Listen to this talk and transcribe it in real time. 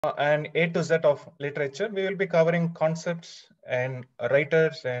And A to Z of literature. We will be covering concepts and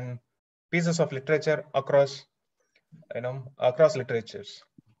writers and pieces of literature across literatures.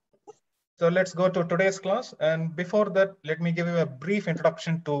 So let's go to today's class. And before that, let me give you a brief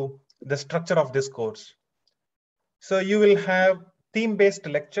introduction to the structure of this course. So you will have theme-based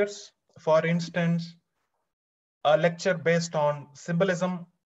lectures. For instance, a lecture based on symbolism,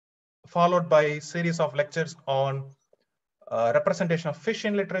 followed by a series of lectures on representation of fish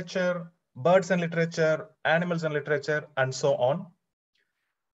in literature, birds in literature, animals in literature, and so on.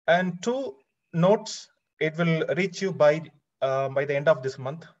 And 2 notes, it will reach you by the end of this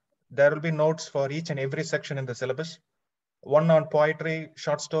month. There will be notes for each and every section in the syllabus. One on poetry,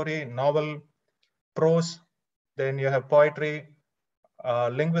 short story, novel, prose. Then you have poetry,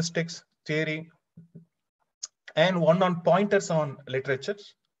 linguistics, theory, and one on pointers on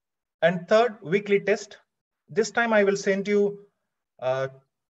literatures. And third, weekly test. This time I will send you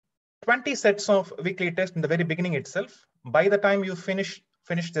 20 sets of weekly tests in the very beginning itself. By the time you finish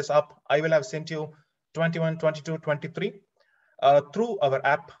this up, I will have sent you 21, 22, 23. Through our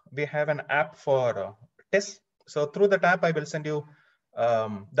app, we have an app for tests. So through that app, I will send you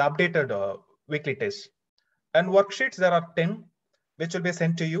the updated weekly tests. And worksheets, there are 10, which will be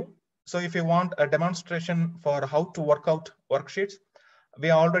sent to you. So if you want a demonstration for how to work out worksheets,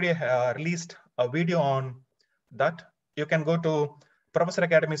 we already released a video on that. You can go to Professor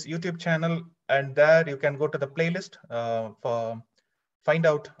Academy's YouTube channel, and there you can go to the playlist for find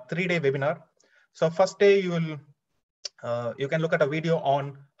out 3-day webinar. So first day you can look at a video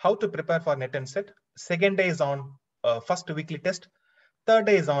on how to prepare for NET and SET. Second day is on first weekly test. Third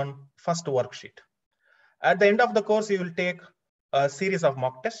day is on first worksheet. At the end of the course, you will take a series of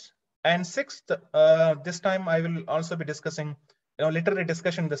mock tests. And sixth, this time I will also be discussing, literary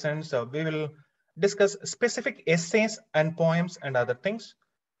discussion in the sense we will discuss specific essays and poems and other things.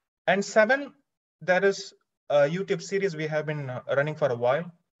 And 7, there is a YouTube series we have been running for a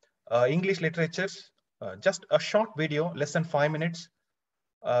while, English literatures, just a short video, less than 5 minutes,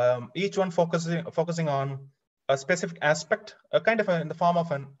 each one focusing on a specific aspect, kind of in the form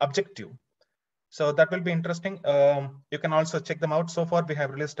of an objective. So that will be interesting. You can also check them out. So far, we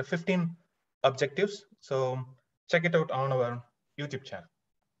have released 15 objectives. So check it out on our YouTube channel.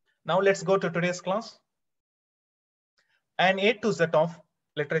 Now let's go to today's class. An A to Z of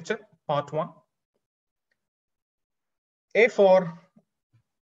literature, part 1. A for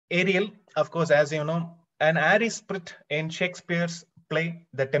Ariel, of course, as you know, an airy spirit in Shakespeare's play,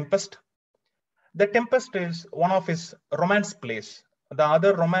 The Tempest. The Tempest is one of his romance plays. The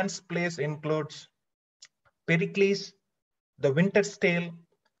other romance plays includes Pericles, The Winter's Tale,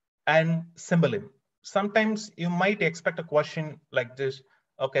 and Cymbeline. Sometimes you might expect a question like this,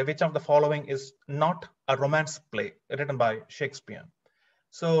 okay, which of the following is not a romance play written by Shakespeare?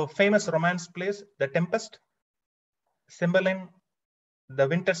 So famous romance plays, The Tempest, Cymbeline, The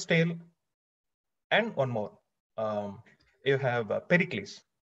Winter's Tale, and one more. You have Pericles.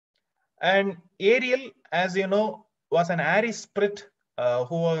 And Ariel, as you know, was an airy spirit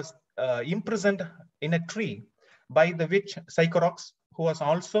who was imprisoned in a tree by the witch Sycorax, who was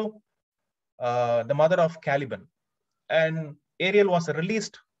also the mother of Caliban. And Ariel was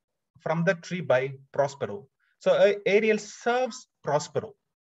released from the tree by Prospero. So Ariel serves Prospero.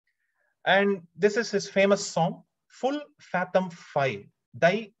 And this is his famous song, Full Fathom 5,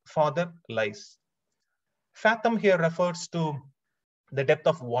 Thy Father Lies. Fathom here refers to the depth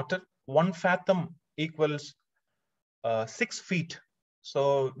of water. 1 fathom equals 6 feet.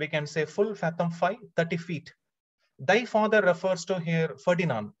 So we can say full fathom 5, 30 feet. Thy father refers to here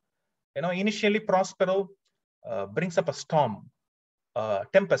Ferdinand. Initially Prospero brings up a storm,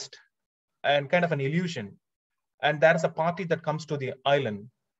 tempest, and kind of an illusion. And there's a party that comes to the island.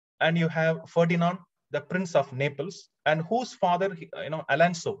 And you have Ferdinand, the Prince of Naples, and whose father,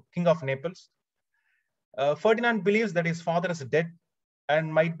 Alonso, King of Naples. Ferdinand believes that his father is dead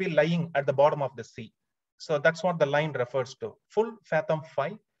and might be lying at the bottom of the sea. So that's what the line refers to. Full fathom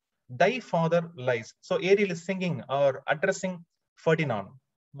 5, thy father lies. So Ariel is singing or addressing Ferdinand,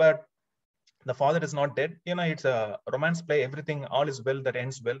 but the father is not dead. It's a romance play. Everything, all is well that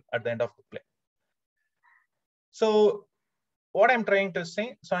ends well at the end of the play. So what I'm trying to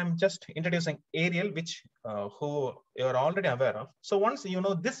say, so I'm just introducing Ariel, which who you're already aware of. So once you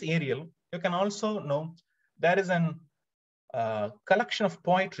know this Ariel, you can also know there is an collection of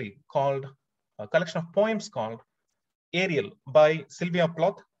poetry called, a collection of poems called Ariel by Sylvia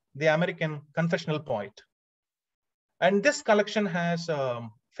Plath, the American confessional poet. And this collection has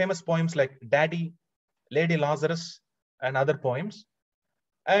famous poems like Daddy, Lady Lazarus, and other poems.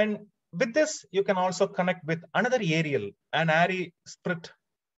 And with this, you can also connect with another Ariel, an airy spirit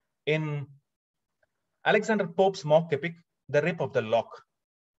in Alexander Pope's mock epic, The Rape of the Lock.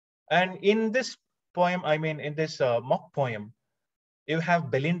 And in this poem, I mean, in this mock poem, you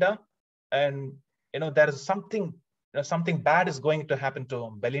have Belinda, and there is something bad is going to happen to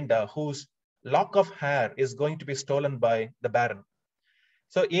Belinda, whose lock of hair is going to be stolen by the Baron.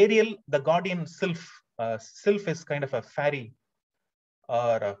 So Ariel, the guardian sylph, sylph is kind of a fairy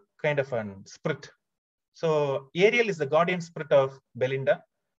or a kind of a spirit. So Ariel is the guardian spirit of Belinda.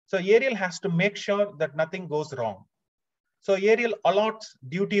 So Ariel has to make sure that nothing goes wrong. So Ariel allots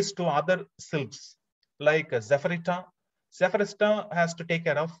duties to other sylphs like Zephyrita. Zephyrita has to take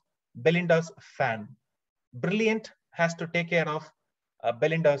care of Belinda's fan. Brilliant has to take care of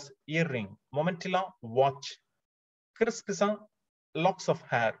Belinda's earring. Momentilla, watch. Crispisa, locks of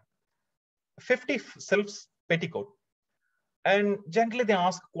hair. 50 sylphs, petticoat. And generally they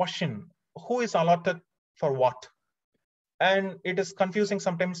ask question, who is allotted for what? And it is confusing.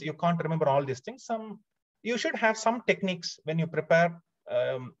 Sometimes you can't remember all these things. You should have some techniques when you prepare.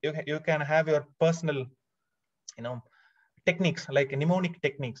 You can have your personal, techniques like mnemonic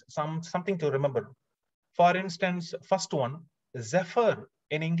techniques, something to remember. For instance, first one, Zephyr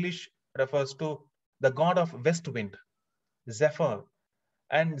in English refers to the god of west wind, Zephyr,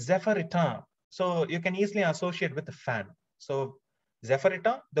 and Zephyrita. So you can easily associate with the fan. So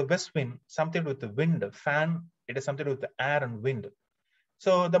Zephyrita, the west wind, something with the wind. Fan, it is something with the air and wind.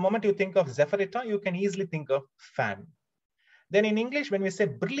 So the moment you think of Zephyrita, you can easily think of fan. Then in English, when we say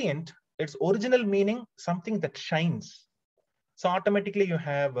brilliant, its original meaning, something that shines. So automatically you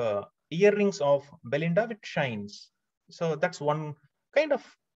have earrings of Belinda which shines. So that's one kind of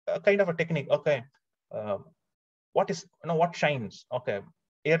a technique. Okay, what shines? Okay,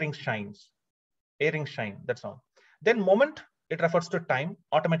 earrings shines, earrings shine. That's all. Then moment, it refers to time.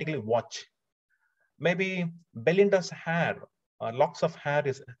 Automatically watch. Maybe Belinda's hair, locks of hair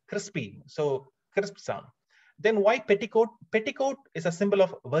is crispy. So crisp sound. Then why petticoat? Petticoat is a symbol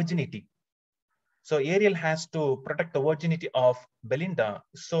of virginity. So Ariel has to protect the virginity of Belinda.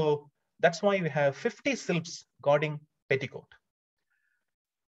 So that's why we have 50 sylphs guarding petticoat.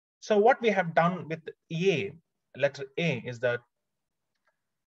 So what we have done with A, letter A, is that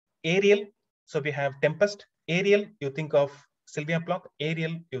Ariel, so we have Tempest. Ariel, you think of Sylvia Plath.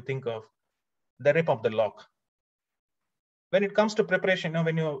 Ariel, you think of The Rape of the Lock. When it comes to preparation,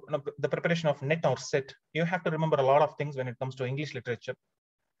 the preparation of net or set, you have to remember a lot of things when it comes to English literature.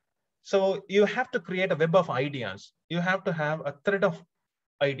 So you have to create a web of ideas. You have to have a thread of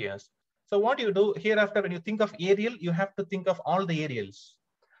ideas. So what you do hereafter, when you think of Ariel, you have to think of all the Ariels.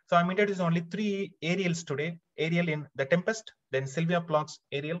 So I'm introducing only 3 Ariels today. Ariel in The Tempest, then Sylvia Plath's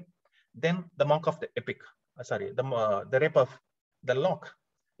Ariel, then the Monk of the Epic. The Rape of the Lock.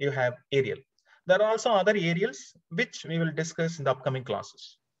 You have Ariel. There are also other Ariels, which we will discuss in the upcoming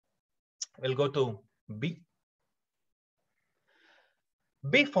classes. We'll go to B.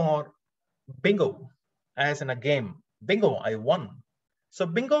 B for bingo, as in a game. Bingo, I won. So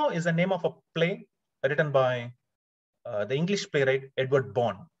bingo is the name of a play written by the English playwright Edward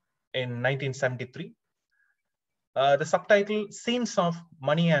Bond in 1973. The subtitle, Scenes of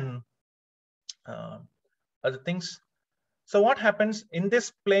Money and other things. So what happens in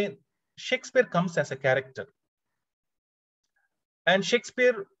this play, Shakespeare comes as a character. And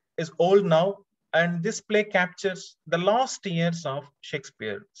Shakespeare is old now, and this play captures the last years of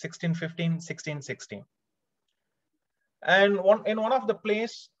Shakespeare, 1615, 1616. And in one of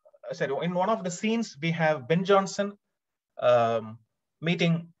the scenes, we have Ben Jonson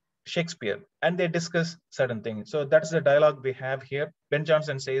meeting Shakespeare, and they discuss certain things. So that's the dialogue we have here. Ben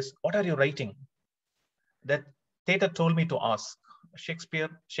Jonson says, "What are you writing?" That Theatre told me to ask. Shakespeare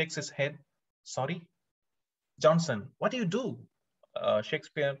shakes his head. "Sorry." Johnson, "What do you do?"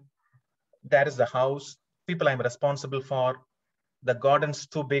 Shakespeare, "That is the house, people I'm responsible for. The garden's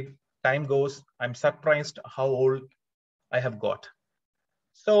too big. Time goes. I'm surprised how old I have got."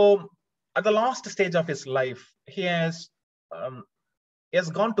 So at the last stage of his life, he has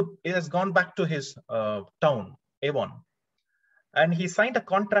gone back to his town, Avon, and he signed a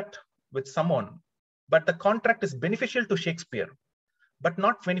contract with someone. But the contract is beneficial to Shakespeare, but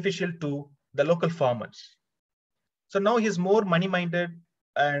not beneficial to the local farmers. So now he's more money-minded,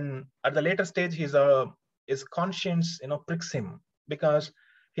 and at the later stage, his conscience, pricks him because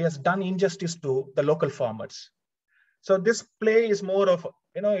he has done injustice to the local farmers. So this play is more of,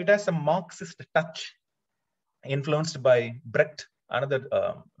 it has a Marxist touch, influenced by Brecht, another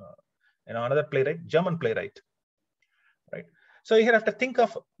playwright, German playwright, right? So you have to think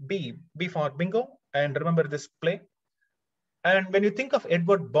of B for bingo, and remember this play. And when you think of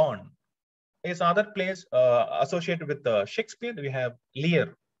Edward Bond, his other plays associated with Shakespeare, we have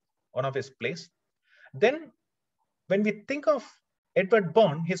Lear. one of his plays. Then when we think of Edward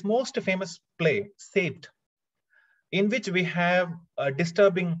Bond, his most famous play, Saved, in which we have a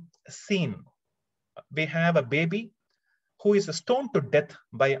disturbing scene. We have a baby who is stoned to death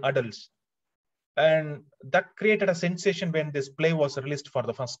by adults. And that created a sensation when this play was released for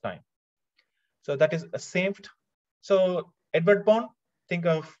the first time. So that is Saved. So Edward Bond, think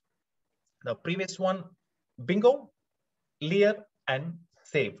of the previous one, Bingo, Lear, and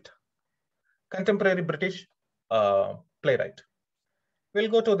Saved. Contemporary British playwright. We'll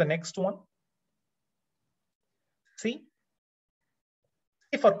go to the next one. C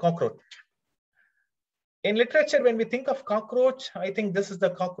for cockroach. In literature, when we think of cockroach, I think this is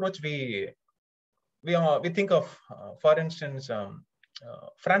the cockroach we think of. For instance,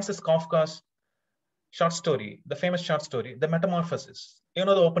 Francis Kafka's short story, the famous short story, The Metamorphosis. You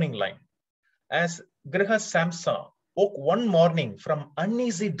know the opening line. As Grihar Samsa woke one morning from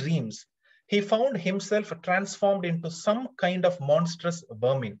uneasy dreams, he found himself transformed into some kind of monstrous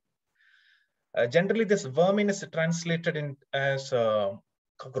vermin. Generally, this vermin is translated in as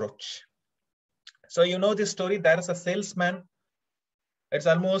cockroach. So you know this story. There is a salesman. It's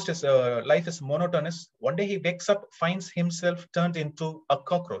almost his life is monotonous. One day he wakes up, finds himself turned into a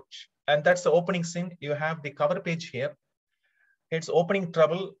cockroach, and that's the opening scene. You have the cover page here. It's opening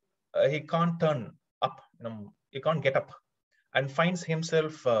trouble. He can't turn up. He can't get up, and finds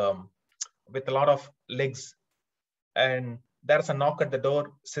himself with a lot of legs. And there's a knock at the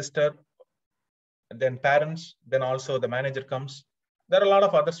door. Sister, then parents, then also the manager comes. There are a lot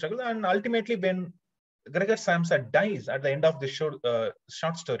of other struggles, and ultimately, when Gregor Samsa dies at the end of the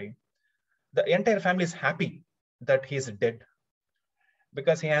short story, the entire family is happy that he is dead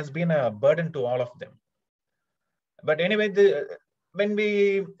because he has been a burden to all of them. But anyway, when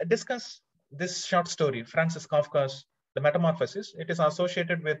we discuss this short story, Francis Kafka's The Metamorphosis, it is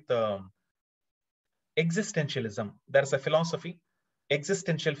associated with existentialism. There's a philosophy,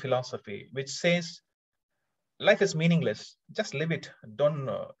 existential philosophy, which says life is meaningless. Just live it. Don't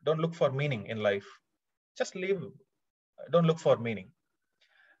look for meaning in life. Just live. Don't look for meaning.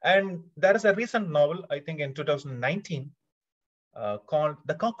 And there is a recent novel, I think in 2019, called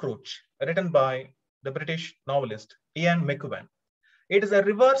The Cockroach, written by the British novelist Ian McEwan. It is a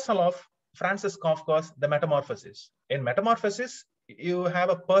reversal of Francis Kafka's The Metamorphosis. In Metamorphosis, you have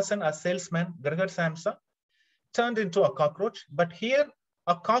a person, a salesman, Gregor Samsa, turned into a cockroach. But here,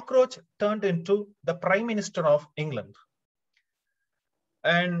 a cockroach turned into the Prime Minister of England.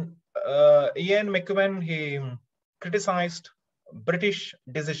 And Ian McEwan, he criticized British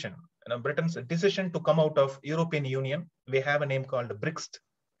decision, Britain's decision to come out of European Union. We have a name called Brexit.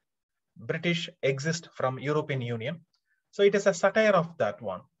 British exist from European Union. So it is a satire of that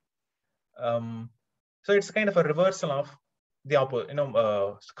one. So it's kind of a reversal of the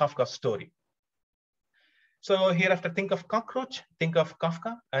Kafka's story. So hereafter, think of cockroach, think of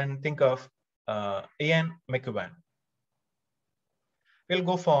Kafka, and think of Ian McEwan. We'll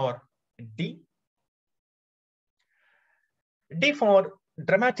go for D. D for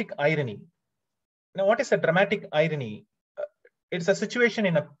dramatic irony. Now, what is a dramatic irony? It's a situation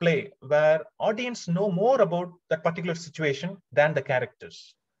in a play where audience know more about that particular situation than the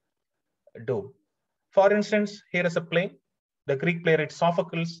characters do. For instance, here is a play. The Greek playwright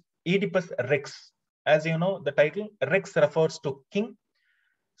Sophocles, Oedipus Rex. As you know, the title Rex refers to king.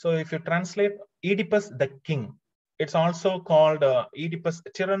 So if you translate Oedipus the king, it's also called Oedipus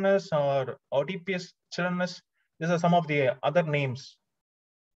Tyrannus or Oedipus Tyrannus. These are some of the other names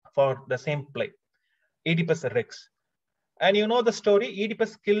for the same play, Oedipus Rex. And you know the story,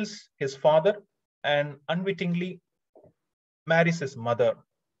 Oedipus kills his father and unwittingly marries his mother.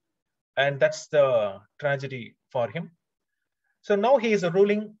 And that's the tragedy for him. So now he is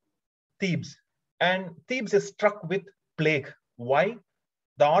ruling Thebes, and Thebes is struck with plague. Why?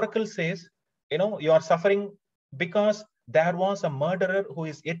 The oracle says, you are suffering because there was a murderer who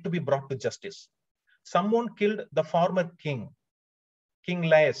is yet to be brought to justice. Someone killed the former king, King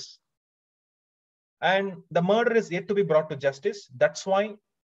Laius, and the murder is yet to be brought to justice. That's why,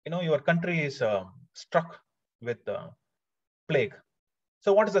 your country is struck with plague.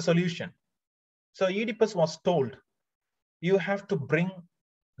 So what is the solution? So Oedipus was told, you have to bring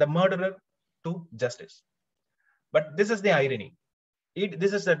the murderer to justice. But this is the irony.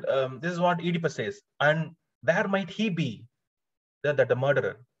 This is what Oedipus says. And where might he be, the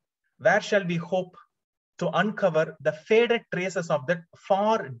murderer? Where shall we hope to uncover the faded traces of that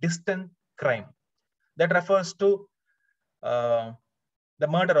far distant crime? That refers to the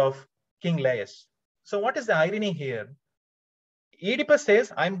murder of King Laius. So what is the irony here? Oedipus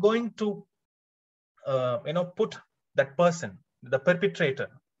says, I'm going to put that person, the perpetrator,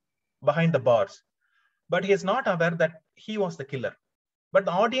 behind the bars, but he is not aware that he was the killer. But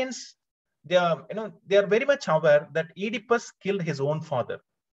the audience, they are, they are very much aware that Oedipus killed his own father.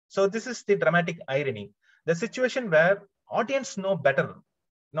 So this is the dramatic irony. The situation where audience know better,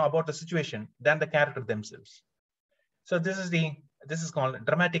 about the situation than the character themselves. So this is called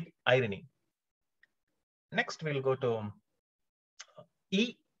dramatic irony. Next, we'll go to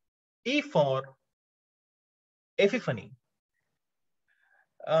E. E for epiphany.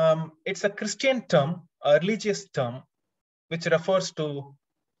 It's a Christian term, a religious term, which refers to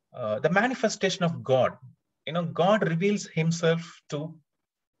the manifestation of God. God reveals himself to,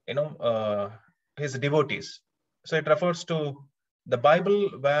 his devotees. So it refers to the Bible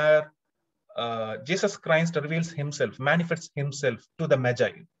where Jesus Christ reveals himself, manifests himself to the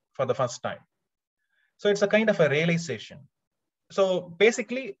Magi for the first time. So it's a kind of a realization. So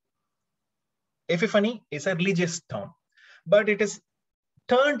basically, epiphany is a religious term, but it is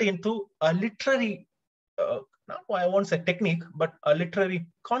turned into a literary, not I won't say technique, but a literary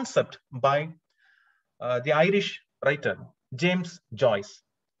concept by the Irish writer, James Joyce.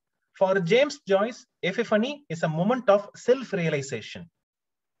 For James Joyce, epiphany is a moment of self-realization.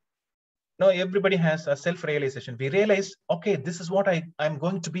 Now, everybody has a self-realization. We realize, okay, this is what I'm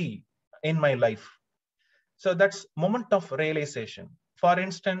going to be in my life. So that's moment of realization. For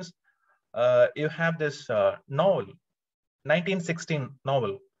instance, you have this novel, 1916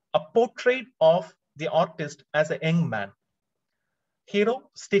 novel, a portrait of the artist as a young man. Hero,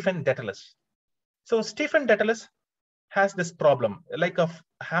 Stephen Dedalus. So Stephen Dedalus has this problem, like of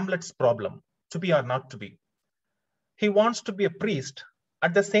Hamlet's problem, to be or not to be. He wants to be a priest.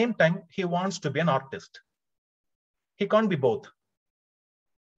 At the same time, he wants to be an artist. He can't be both.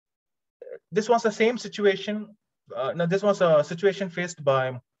 This was the same situation. This was a situation faced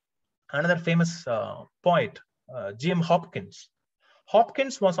by another famous poet, G.M. Hopkins.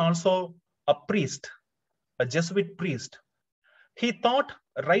 Hopkins was also a priest, a Jesuit priest. He thought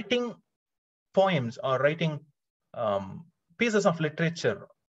writing poems or writing pieces of literature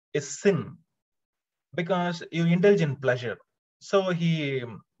is sin because you indulge in pleasure. So he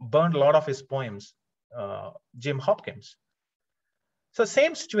burned a lot of his poems, Jim Hopkins. So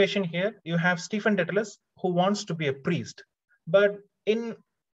same situation here. You have Stephen Dedalus who wants to be a priest, but in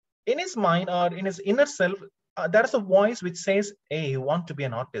his mind or in his inner self, there's a voice which says, hey, you want to be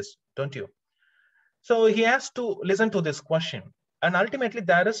an artist, don't you? So he has to listen to this question. And ultimately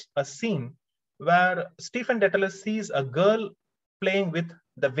there is a scene where Stephen Dedalus sees a girl playing with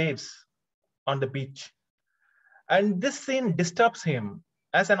the waves on the beach. And this scene disturbs him.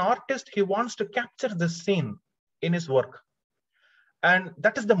 As an artist, he wants to capture this scene in his work. And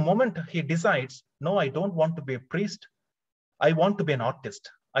that is the moment he decides, no, I don't want to be a priest. I want to be an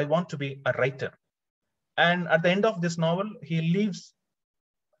artist. I want to be a writer. And at the end of this novel, he leaves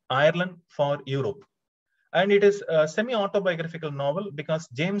Ireland for Europe. And it is a semi-autobiographical novel because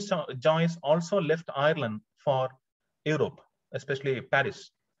James Joyce also left Ireland for Europe, especially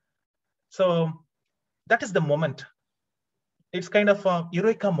Paris. So that is the moment. It's kind of a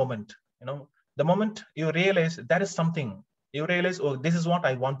eureka moment, the moment you realize there is something, you realize, oh, this is what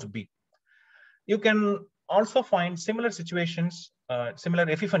I want to be. You can also find similar situations, similar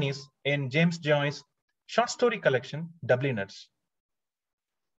epiphanies in James Joyce's short story collection, Dubliners.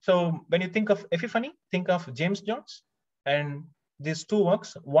 So when you think of epiphany, think of James Joyce and these two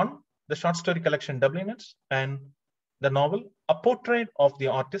works, one, the short story collection, Dubliners, and the novel, A Portrait of the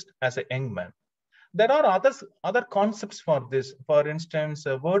Artist as a Young Man. There are other concepts for this. For instance,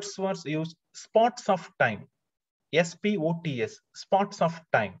 Wordsworth used spots of time, SPOTS, spots of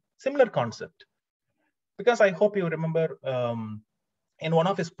time, similar concept. Because I hope you remember in one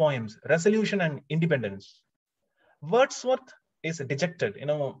of his poems, Resolution and Independence, Wordsworth is dejected,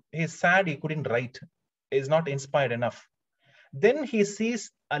 he's sad, he couldn't write, is not inspired enough. Then he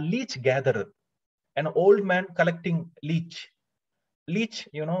sees a leech gatherer, an old man collecting leech. Leech,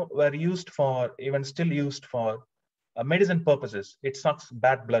 were used for, even still used for medicine purposes. It sucks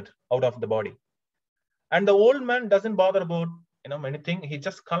bad blood out of the body. And the old man doesn't bother about, anything. He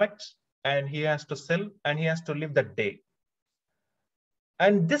just collects and he has to sell and he has to live that day.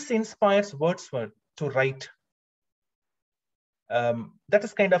 And this inspires Wordsworth to write. That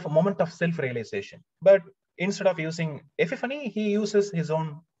is kind of a moment of self-realization. But instead of using epiphany, he uses his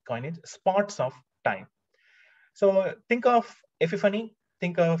own coinage, spots of time. So think of epiphany,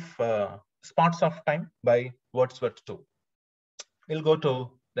 think of spots of time by Wordsworth too. We'll go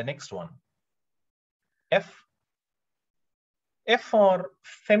to the next one. F. F for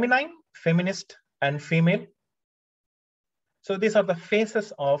feminine, feminist, and female. So these are the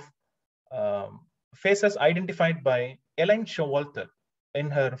phases of phases identified by Elaine Showalter in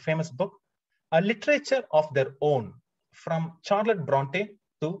her famous book, A Literature of Their Own, from Charlotte Bronte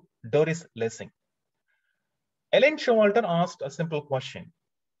to Doris Lessing. Ellen Showalter asked a simple question.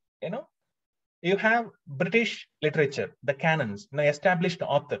 You have British literature, the canons, established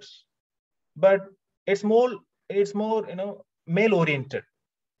authors, but it's more male oriented.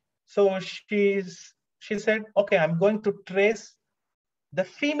 So she said, okay, I'm going to trace the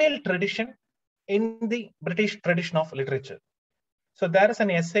female tradition in the British tradition of literature. So there is an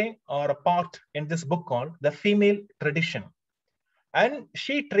essay or a part in this book called The Female Tradition. And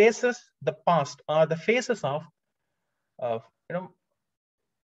she traces the past or the phases of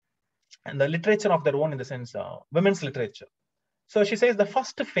and the literature of their own, in the sense women's literature. So she says the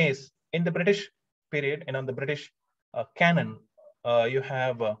first phase in the British period, the British canon, you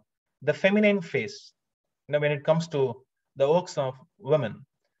have the feminine phase. When it comes to the works of women,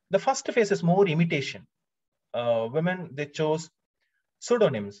 the first phase is more imitation. Women, they chose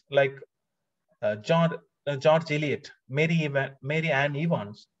pseudonyms like George Eliot, Mary Ann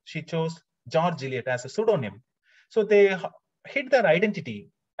Evans. She chose George Eliot as a pseudonym. So they hid their identity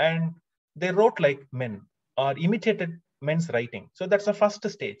and they wrote like men or imitated men's writing. So that's the first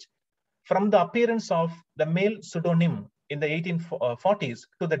stage. From the appearance of the male pseudonym in the 1840s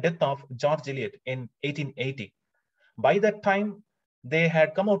to the death of George Eliot in 1880. By that time, they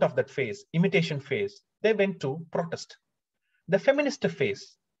had come out of that phase, imitation phase. They went to protest. The feminist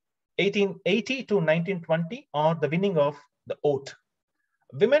phase, 1880 to 1920, or the winning of the vote.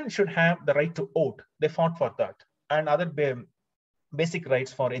 Women should have the right to vote. They fought for that, and other basic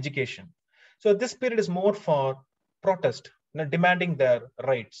rights for education. So this period is more for protest, demanding their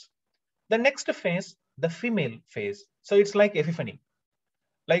rights. The next phase, the female phase. So it's like epiphany,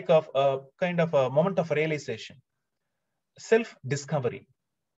 like a kind of a moment of realization, self-discovery.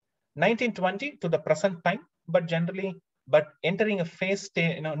 1920 to the present time, but entering a phase,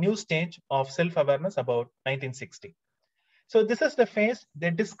 new stage of self-awareness about 1960. So this is the phase they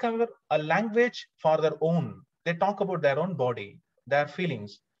discover a language for their own. They talk about their own body, their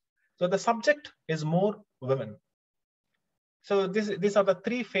feelings. So the subject is more women. So these are the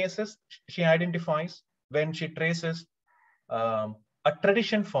three phases she identifies when she traces a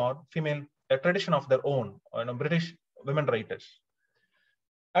tradition for female, a tradition of their own, British women writers.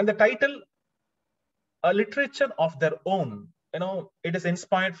 And the title, A Literature of Their Own, it is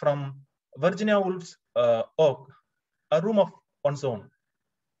inspired from Virginia Woolf's work, A Room of One's Own.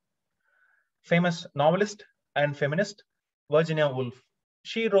 Famous novelist and feminist, Virginia Woolf.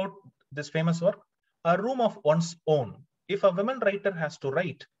 She wrote this famous work, A Room of One's Own. If a woman writer has to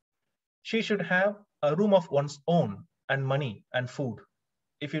write, she should have a room of one's own and money and food.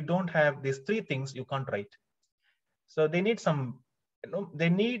 If you don't have these three things, you can't write. So they need they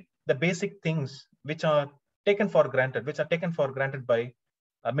need the basic things which are taken for granted, by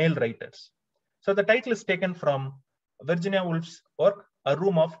male writers. So the title is taken from Virginia Woolf's work, A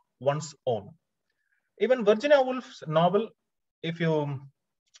Room of One's Own. Even Virginia Woolf's novel, if you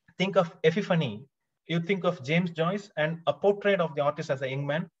think of Epiphany, you think of James Joyce and A Portrait of the Artist as a Young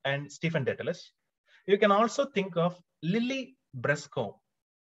Man and Stephen Dedalus. You can also think of Lily Brescoe.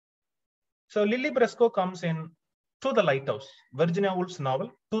 So Lily Brescoe comes in To the Lighthouse, Virginia Woolf's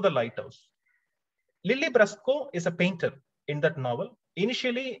novel, To the Lighthouse. Lily Brescoe is a painter in that novel.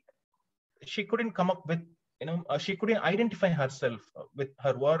 Initially, she couldn't come up with, she couldn't identify herself with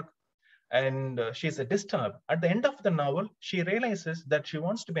her work, and she's disturbed. At the end of the novel, she realizes that she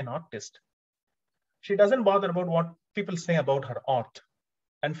wants to be an artist. She doesn't bother about what people say about her art.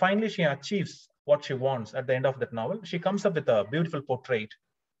 And finally, she achieves what she wants at the end of that novel. She comes up with a beautiful portrait,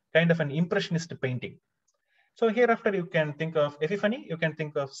 kind of an impressionist painting. So hereafter, you can think of Epiphany, you can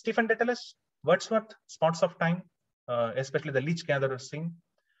think of Stephen Dedalus, Wordsworth, Spots of Time, especially the Leech Gatherer's Scene.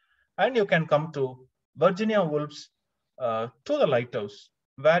 And you can come to Virginia Woolf's To the Lighthouse,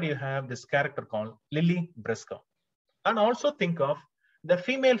 where you have this character called Lily Brescoe. And also think of the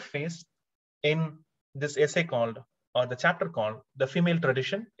female face in this essay called, or the chapter called, The Female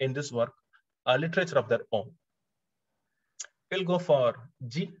Tradition in this work, A Literature of Their Own. We'll go for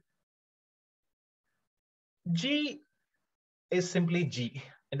G. G is simply G,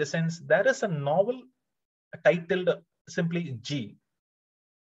 in the sense there is a novel titled simply G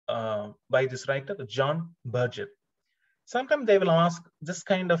by this writer, John Berger. Sometimes they will ask this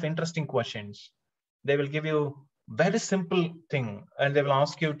kind of interesting questions. They will give you very simple thing, and they will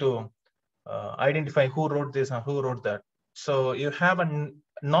ask you to identify who wrote this and who wrote that. So you have a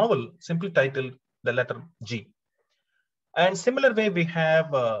novel simply titled the letter G. And similar way, we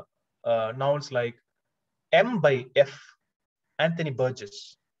have novels like M by F, Anthony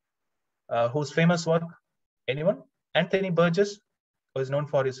Burgess, whose famous work, anyone? Anthony Burgess, who is known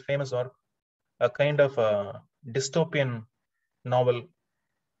for his famous work, a kind of a dystopian novel.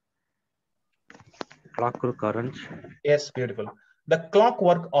 Clockwork Orange. Yes, beautiful. The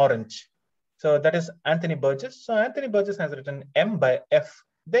Clockwork Orange. So that is Anthony Burgess. So Anthony Burgess has written M by F.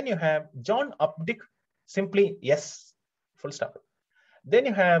 Then you have John Updike, simply yes, full stop. Then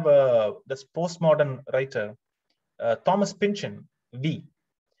you have this postmodern writer, Thomas Pynchon, V.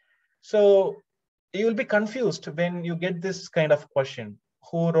 So you will be confused when you get this kind of question.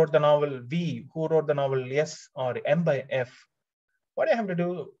 Who wrote the novel V? Who wrote the novel yes or M by F? What I have to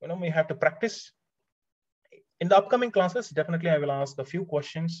do, we have to practice. In the upcoming classes, definitely I will ask a few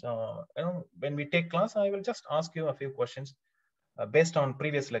questions. When we take class, I will just ask you a few questions based on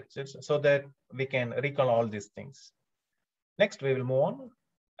previous lectures so that we can recall all these things. Next, we will move on.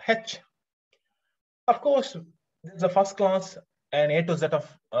 H. Of course, this is the first class and A to Z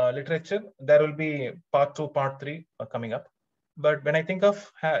of literature. There will be part 2, part 3 coming up. But when I think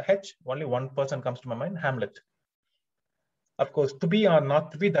of H, only one person comes to my mind, Hamlet. Of course, to be or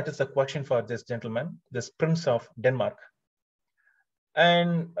not to be, that is the question for this gentleman, this Prince of Denmark.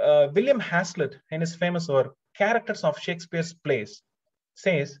 And William Hazlitt, in his famous work, Characters of Shakespeare's Plays,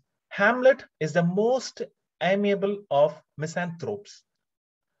 says, Hamlet is the most amiable of misanthropes.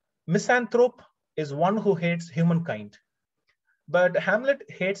 Misanthrope is one who hates humankind. But Hamlet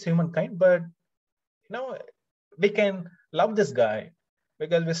hates humankind, but we can love this guy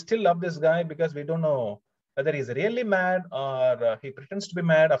because we still love this guy because we don't know whether he's really mad or he pretends to be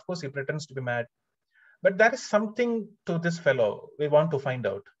mad. Of course, he pretends to be mad. But there is something to this fellow we want to find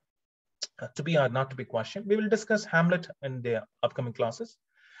out. To be or not to be question. We will discuss Hamlet in the upcoming classes.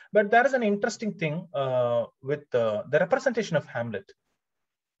 But there is an interesting thing with the representation of Hamlet.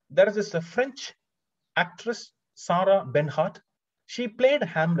 There is this French actress, Sarah Bernhardt. She played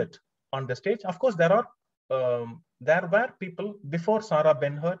Hamlet on the stage. Of course, there were people before Sarah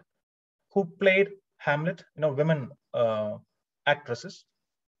Bernhardt who played Hamlet, women actresses.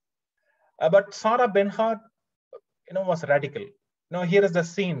 But Sarah Bernhardt, was radical. Here is the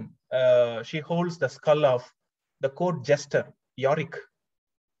scene. She holds the skull of the court jester, Yorick,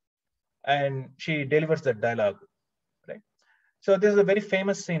 and she delivers the dialogue, right? So this is a very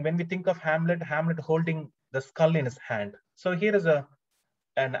famous scene. When we think of Hamlet holding the skull in his hand. So here is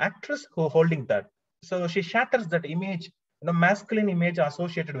an actress who holding that. So she shatters that image, masculine image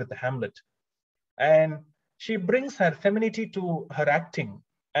associated with Hamlet. And she brings her femininity to her acting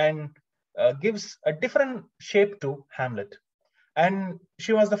and gives a different shape to Hamlet. And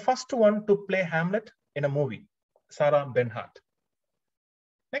she was the first one to play Hamlet in a movie, Sarah Bernhardt.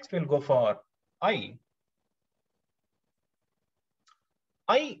 Next, we'll go for I.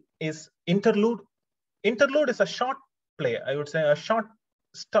 I is interlude. Interlude is a short play, I would say a short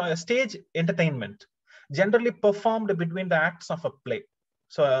stage entertainment, generally performed between the acts of a play.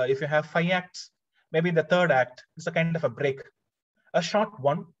 So if you have 5 acts, maybe the third act is a kind of a break. A short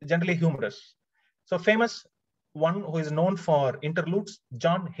one, generally humorous. So famous one who is known for interludes,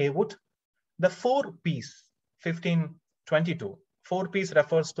 John Haywood. The 4-piece, 1522. 4-piece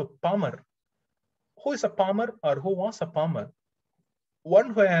refers to palmer. Who is a palmer or who was a palmer?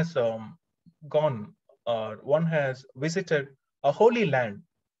 One who has gone or one has visited a holy land.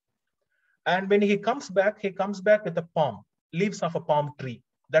 And when he comes back with a palm, leaves of a palm tree.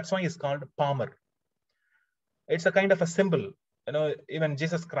 That's why he's called palmer. It's a kind of a symbol. Even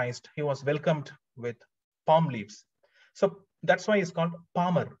Jesus Christ, he was welcomed with palm leaves. So that's why he's called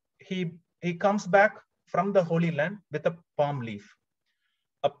palmer. He comes back from the Holy Land with a palm leaf,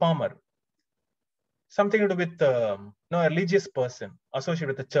 a palmer. Something to do with a religious person associated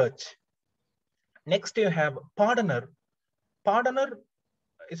with the church. Next, you have pardoner. Pardoner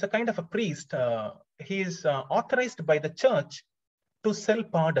is a kind of a priest. He is authorized by the church to sell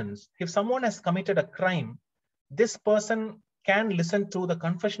pardons. If someone has committed a crime, this person can listen to the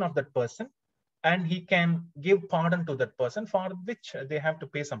confession of that person and he can give pardon to that person, for which they have to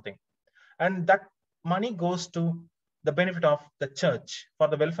pay something. And that money goes to the benefit of the church, for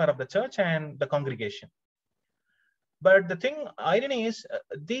the welfare of the church and the congregation. But the irony is,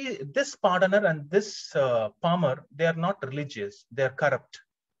 this pardoner and this palmer, they are not religious, they are corrupt.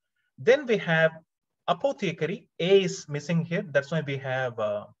 Then we have apothecary. A is missing here. That's why we have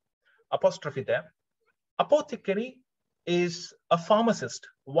apostrophe there. Apothecary is a pharmacist,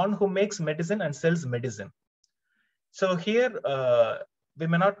 one who makes medicine and sells medicine. So here, we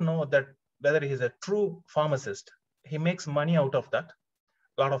may not know that whether he is a true pharmacist. He makes money out of that,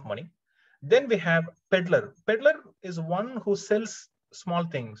 a lot of money. Then we have peddler. Peddler is one who sells small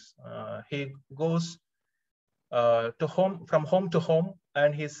things. He goes from home to home,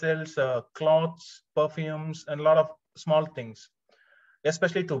 and he sells clothes, perfumes, and a lot of small things.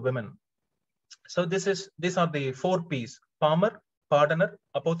 especially to women. So these are the 4 P's: farmer, pardoner,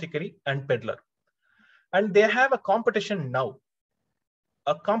 apothecary, and peddler. And they have a competition now.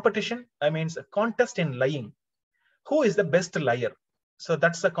 A competition, I mean, a contest in lying. Who is the best liar? So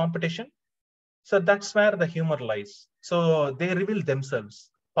that's the competition. So that's where the humor lies. So they reveal themselves.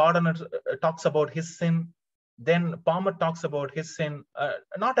 Pardoner talks about his sin. Then Palmer talks about his sin,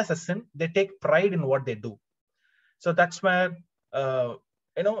 not as a sin. They take pride in what they do. So that's where,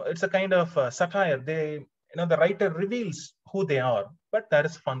 it's a kind of satire. The writer reveals who they are, but there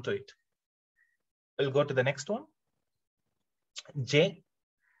is fun to it. We'll go to the next one. J.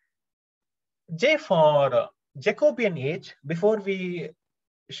 J for Jacobean age. Before we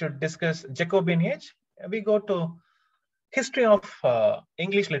should discuss Jacobean age, we go to history of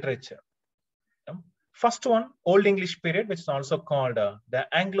English literature. First one, Old English period, which is also called the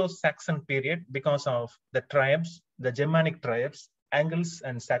Anglo-Saxon period because of the tribes, the Germanic tribes, Angles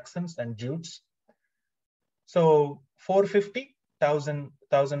and Saxons and Jutes. So 450,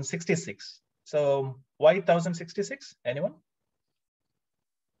 1066. So why 1066? Anyone?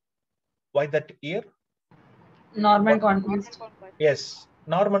 Why that year? Norman Conquest. Yes,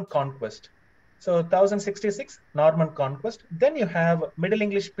 Norman Conquest. So 1066, Norman Conquest. Then you have Middle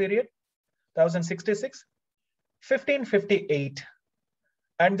English period, 1066, 1558.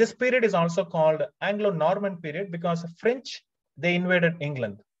 And this period is also called Anglo-Norman period because French, they invaded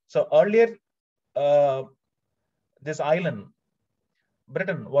England. So earlier, this island,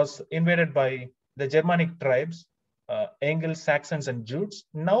 Britain, was invaded by the Germanic tribes, Angles, Saxons, and Jutes.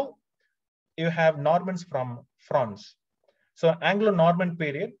 Now you have Normans from France. So Anglo-Norman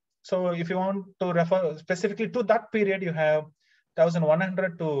period. So if you want to refer specifically to that period, you have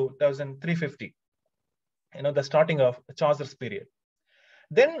 1100 to 1350. The starting of Chaucer's period.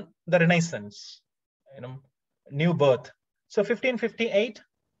 Then the Renaissance, new birth. So 1558,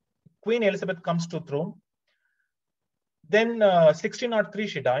 Queen Elizabeth comes to throne. Then 1603,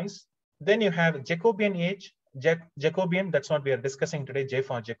 she dies. Then you have Jacobean age, Jacobean, that's what we are discussing today, J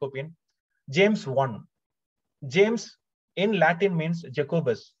for Jacobean. James I. James in Latin means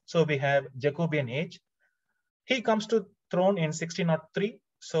Jacobus. So we have Jacobean age. He comes to throne in 1603.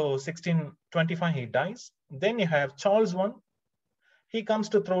 So 1625, he dies. Then you have Charles I. He comes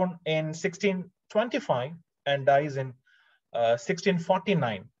to throne in 1625 and dies in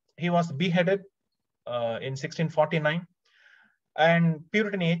 1649. He was beheaded in 1649. And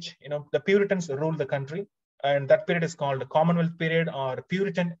Puritan age, the Puritans ruled the country. And that period is called the Commonwealth period or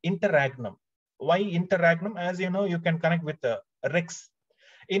Puritan interregnum. Why interregnum? As you know, you can connect with the Rex.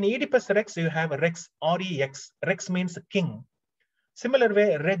 In Oedipus Rex, you have Rex, R-E-X. Rex means king. Similar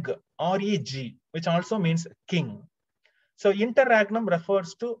way, Reg, R-E-G, which also means king. So interregnum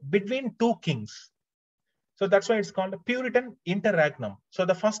refers to between two kings. So that's why it's called Puritan interregnum. So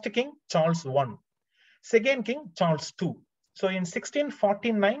the first king, Charles I. Second king, Charles II. So in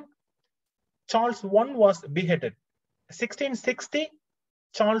 1649, Charles I was beheaded. 1660,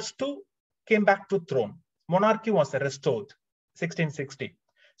 Charles II came back to throne. Monarchy was restored, 1660.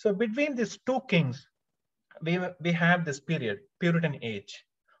 So between these two kings, we have this period, Puritan age.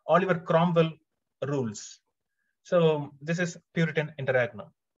 Oliver Cromwell rules. So this is Puritan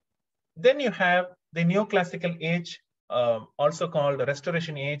interregnum. Then you have the neoclassical age, also called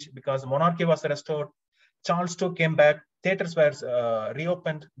Restoration age, because monarchy was restored. Charles II came back. Theaters were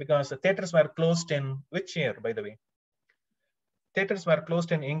reopened because the theaters were closed in which year, by the way? Theaters were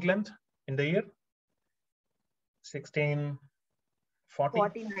closed in England in the year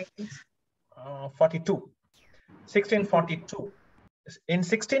 1642. 1642. In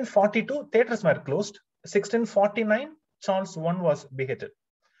 1642, theaters were closed. 1649, Charles I was beheaded.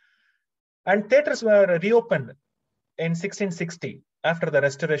 And theaters were reopened in 1660 after the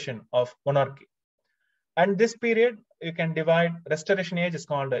restoration of monarchy. And this period, you can divide. Restoration age is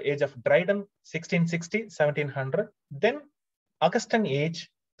called the age of Dryden, 1660, 1700. Then Augustan age,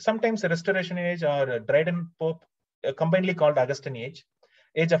 sometimes the Restoration age or Dryden Pope, combinedly called Augustan age.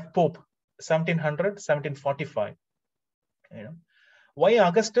 Age of Pope, 1700, 1745. Why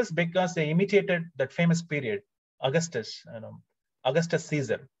Augustus? Because they imitated that famous period, Augustus, Augustus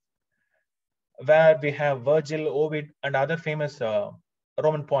Caesar, where we have Virgil, Ovid, and other famous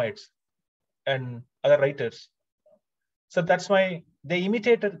Roman poets and other writers. So that's why they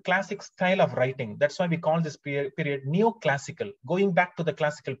imitated classic style of writing. That's why we call this period neoclassical, going back to the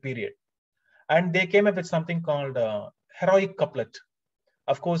classical period. And they came up with something called heroic couplet,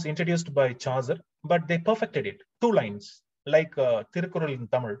 of course, introduced by Chaucer, but they perfected it. 2 lines, like Tirukkural in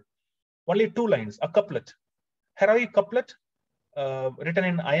Tamil. Only 2 lines, a couplet. Heroic couplet, written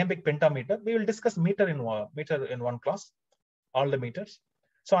in iambic pentameter. We will discuss meter in one class. all the meters.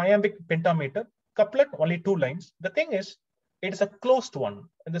 So iambic pentameter, couplet only 2 lines. The thing is, it is a closed one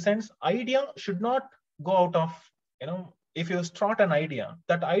in the sense idea should not go out of, if you start an idea,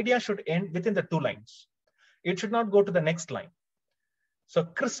 that idea should end within the 2 lines. It should not go to the next line. So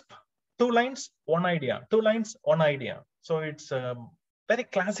crisp, 2 lines, 1 idea, 2 lines, 1 idea. So it's very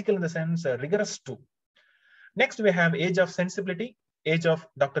classical in the sense, rigorous too. Next, we have Age of Sensibility, age of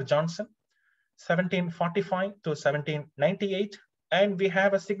Dr. Johnson, 1745 to 1798. And we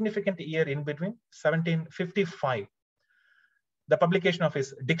have a significant year in between, 1755. The publication of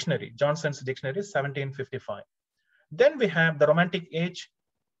his dictionary, Johnson's dictionary, 1755. Then we have the Romantic Age,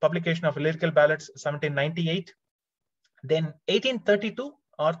 publication of Lyrical Ballads, 1798. Then 1832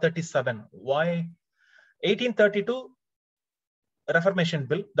 or 37. Why? 1832, Reformation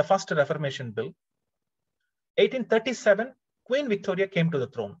Bill, the first Reformation Bill. 1837, Queen Victoria came to the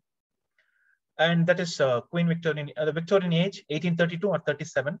throne. And that is Queen Victorian, the Victorian age, 1832 or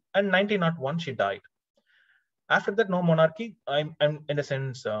 37. And 1901, she died. After that, no monarchy. I'm in a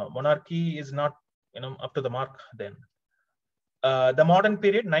sense, monarchy is not, up to the mark then. The modern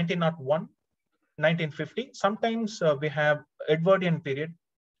period, 1901, 1950. Sometimes we have Edwardian period,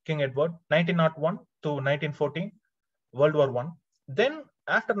 King Edward, 1901 to 1914, World War I. Then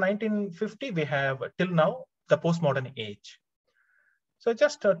after 1950, we have till now the postmodern age. So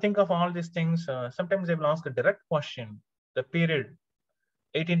just think of all these things. Sometimes they will ask a direct question, the period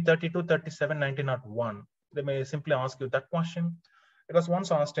 1832, 37, 1901. They may simply ask you that question. It was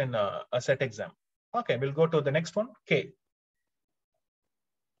once asked in a set exam. Okay, we'll go to the next one, K.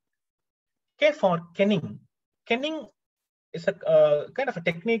 K for kenning. Kenning is a kind of a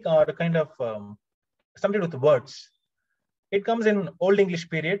technique or a kind of something with words. It comes in Old English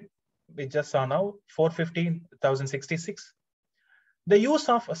period. We just saw now, 450, 1066. The use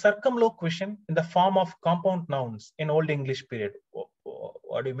of circumlocution in the form of compound nouns in Old English period.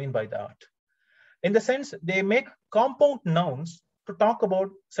 What do you mean by that? In the sense, they make compound nouns to talk about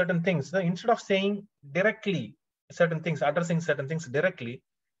certain things. So instead of saying directly certain things, addressing certain things directly,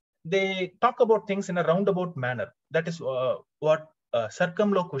 they talk about things in a roundabout manner. That is what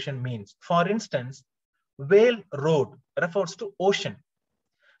circumlocution means. For instance, Whale Road refers to ocean.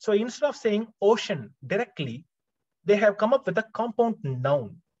 So instead of saying ocean directly, they have come up with a compound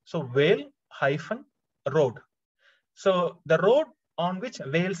noun. So whale hyphen road. So the road on which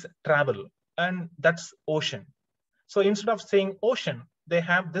whales travel, and that's ocean. So instead of saying ocean, they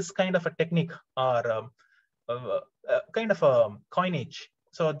have this kind of a technique or kind of a coinage.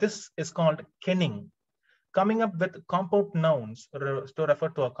 So this is called kenning, coming up with compound nouns to refer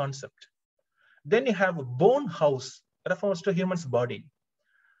to a concept. Then you have bone house, refers to human's body,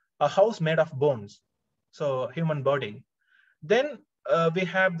 a house made of bones, so human body. Then we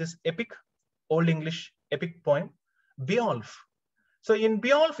have this epic, Old English epic poem, Beowulf. So in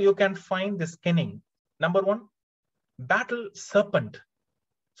Beowulf, you can find this kenning. Number one, battle serpent.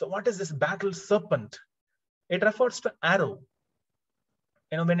 So what is this battle serpent? It refers to arrow.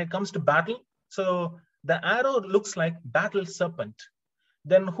 When it comes to battle, so the arrow looks like battle serpent.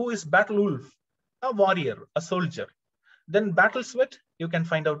 Then who is battle wolf? A warrior, a soldier. Then battle sweat, you can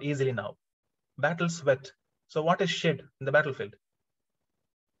find out easily now. Battle sweat. So what is shed in the battlefield?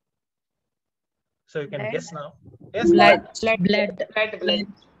 So you can guess now. Yes, Blood. Blood.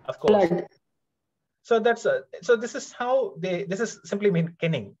 of course. Blood. So that's so this is how this is simply mean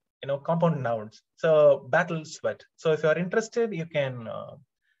kenning, compound nouns. So battle sweat. So if you are interested, you can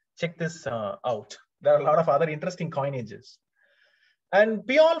check this out. There are a lot of other interesting coinages. And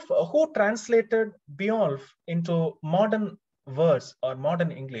Beowulf, who translated Beowulf into modern words or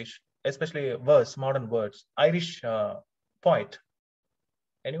modern English, especially verse, modern words, Irish poet.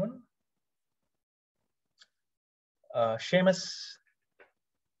 Anyone? Seamus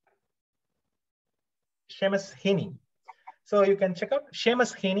Heaney. So you can check out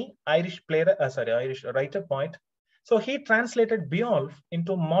Seamus Heaney, Irish writer, poet. So he translated Beowulf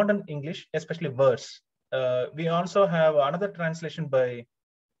into modern English, especially verse. We also have another translation by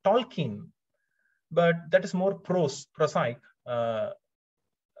Tolkien, but that is more prosaic.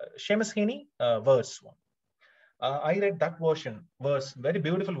 Seamus Heaney, verse one. I read that version, verse, very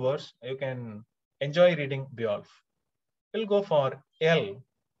beautiful verse. You can enjoy reading Beowulf. We'll go for L.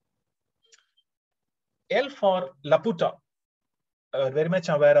 L for Laputa. Very much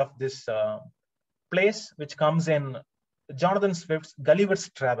aware of this place which comes in Jonathan Swift's Gulliver's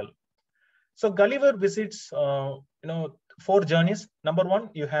Travel. So Gulliver visits, 4 journeys. Number one,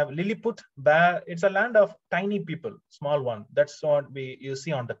 you have Lilliput. It's a land of tiny people, small one. That's what you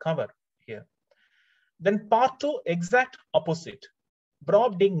see on the cover here. Then part 2, exact opposite,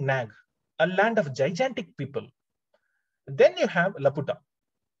 Brobdingnag, a land of gigantic people. Then you have Laputa,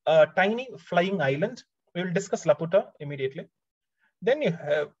 a tiny flying island. We will discuss Laputa immediately. Then you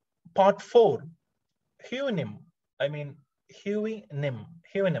have part 4, Huinim. I mean, Huinim,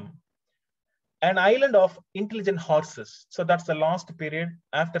 an island of intelligent horses. So that's the last period.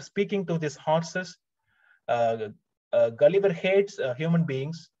 After speaking to these horses, Gulliver hates human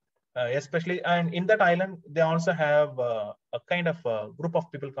beings, especially, and in that island, they also have a kind of group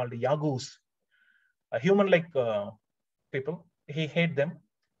of people called Yagus, human-like people. He hates them,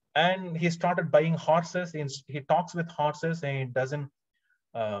 and he started buying horses. He talks with horses, and it doesn't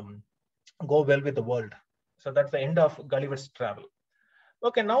go well with the world. So that's the end of Gulliver's travel.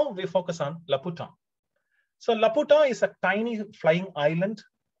 Okay, now we focus on Laputa. So Laputa is a tiny flying island,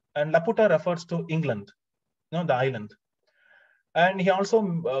 and Laputa refers to England, the island. And he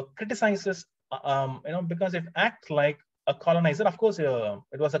also criticizes, because it acts like a colonizer. Of course,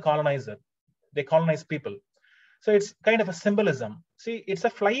 it was a colonizer. They colonize people. So it's kind of a symbolism. See, it's a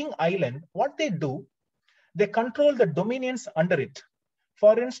flying island. What they do, they control the dominions under it.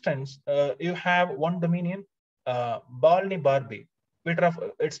 For instance, you have one dominion, Balni Barbie.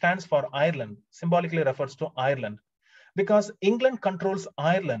 It stands for Ireland, symbolically refers to Ireland, because England controls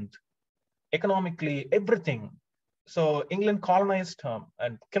Ireland economically, everything. So England colonized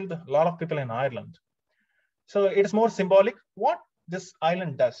and killed a lot of people in Ireland. So it is more symbolic what this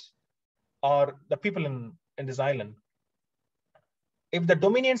island does, or the people in this island. If the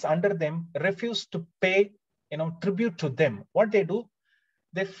dominions under them refuse to pay, tribute to them, what they do,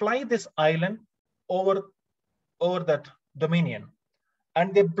 they fly this island over that dominion,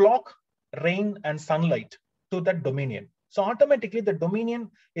 and they block rain and sunlight to that dominion. So automatically the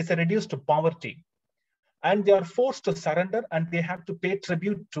dominion is reduced to poverty, and they are forced to surrender, and they have to pay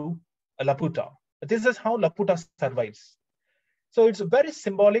tribute to Laputa. This is how Laputa survives. So it's very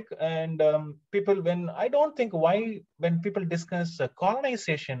symbolic, and people, I don't think why when people discuss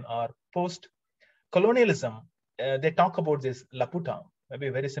colonization or post-colonialism, they talk about this Laputa. Maybe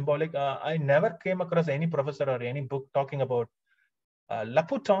very symbolic. I never came across any professor or any book talking about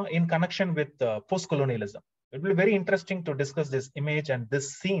Laputa in connection with post-colonialism. It will be very interesting to discuss this image and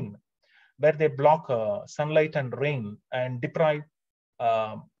this scene where they block sunlight and rain and deprive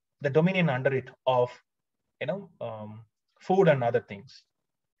the dominion under it of, food and other things.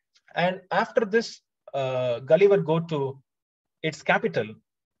 And after this, Gulliver go to its capital,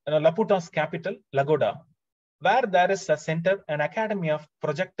 Laputa's capital, Lagoda, where there is a center, an academy of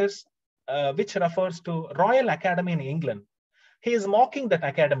projectors, which refers to Royal Academy in England. He is mocking that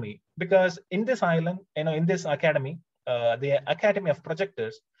academy because in this island, in this academy, the Academy of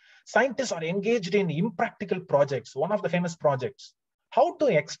Projectors, scientists are engaged in impractical projects. One of the famous projects, how to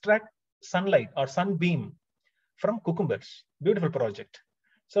extract sunlight or sunbeam from cucumbers. Beautiful project.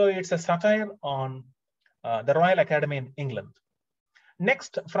 So it's a satire on the Royal Academy in England.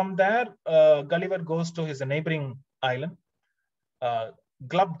 Next, from there, Gulliver goes to his neighboring island,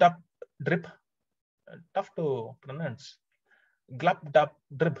 Glubdubdrib. Tough to pronounce.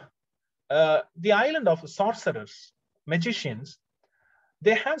 Glubdubdrib. The island of sorcerers, magicians.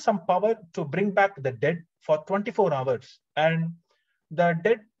 They have some power to bring back the dead for 24 hours. And the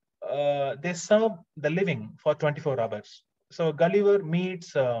dead, they serve the living for 24 hours. So Gulliver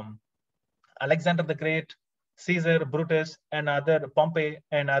meets Alexander the Great, Caesar, Brutus, and other Pompey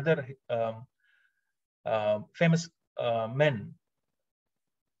and other famous men.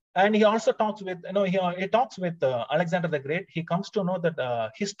 And he also talks with, he talks with Alexander the Great. He comes to know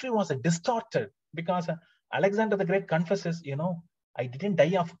that history was distorted because Alexander the Great confesses, I didn't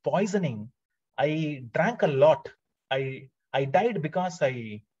die of poisoning. I drank a lot. I died because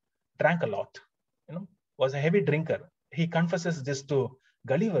I drank a lot, was a heavy drinker. He confesses this to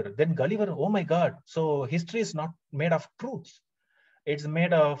Gulliver. Then Gulliver, oh my God. So history is not made of truths. It's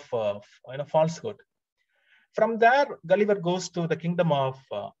made of falsehood. From there, Gulliver goes to the kingdom of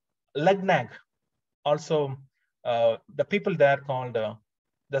Legnag. Also, the people there called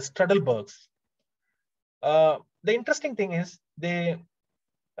the Strudelbergs. The interesting thing is they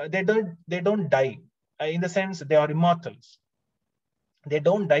don't die. In the sense they are immortals. They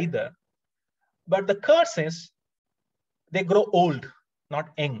don't die there. But the curse is they grow old, not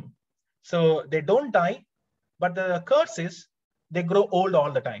young. So they don't die, but the curse is they grow old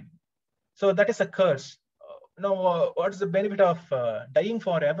all the time. So that is a curse. Now, what's the benefit of dying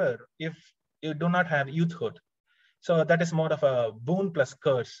forever if you do not have youthhood? So that is more of a boon plus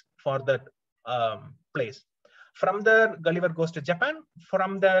curse for that place. From there, Gulliver goes to Japan.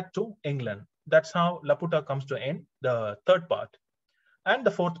 From there to England. That's how Laputa comes to end, the third part. And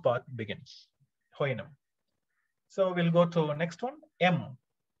the fourth part begins, Hoinum. So we'll go to next one, M.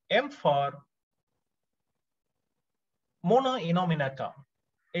 M for Mona Innominata.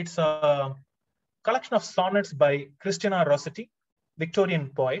 It's a collection of sonnets by Christina Rossetti, Victorian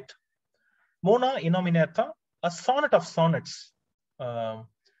poet. Mona Innominata, a sonnet of sonnets.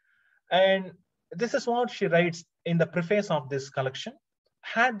 And this is what she writes in the preface of this collection.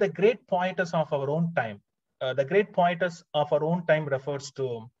 Had the great poetess of our own time. The great poetess of our own time refers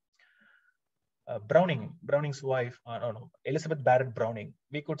to Browning's wife, no, Elizabeth Barrett Browning.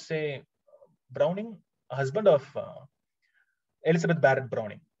 We could say Browning, husband of Elizabeth Barrett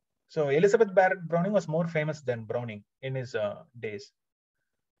Browning. So Elizabeth Barrett Browning was more famous than Browning in his days.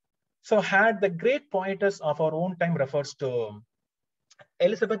 So had the great poetess of our own time refers to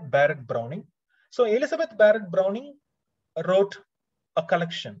Elizabeth Barrett Browning. So Elizabeth Barrett Browning wrote a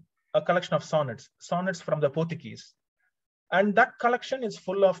collection of sonnets from the Portuguese. And that collection is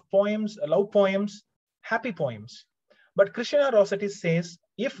full of poems, love poems, happy poems. But Christina Rossetti says,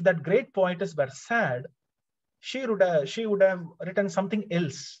 if that great poetess were sad, she would have written something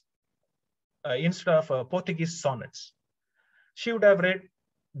else instead of Portuguese sonnets. She would have read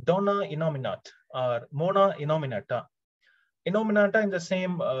Donna Innominat or Mona Innominata. Innominata in the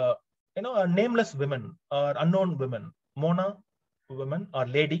same, a nameless women or unknown women. Mona, woman or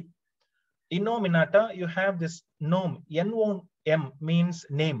lady. Innominata, you have this nom. N-O-M means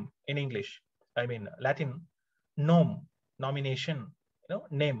name in English. I mean, Latin, nom, nomination,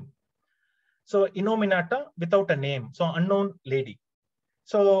 name. So Innominata without a name. So unknown lady.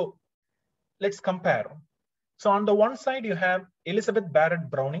 So let's compare. So on the one side, you have Elizabeth Barrett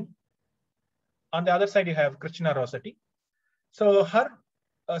Browning. On the other side, you have Christina Rossetti. So her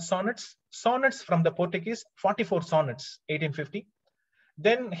sonnets from the Portuguese, 44 sonnets, 1850.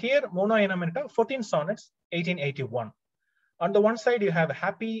 Then here, Mona Innominata, 14 sonnets, 1881. On the one side, you have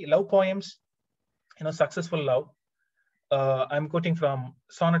happy love poems, successful love. I'm quoting from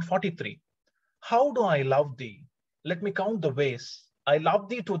sonnet 43. How do I love thee? Let me count the ways. I love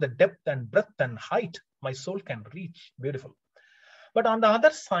thee to the depth and breadth and height my soul can reach. Beautiful. But on the other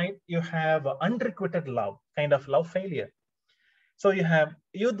side, you have unrequited love, kind of love failure. So you have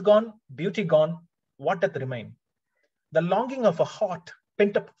youth gone, beauty gone, what doth remain? The longing of a heart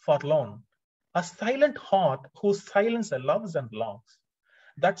pent up forlorn, a silent heart whose silence loves and longs.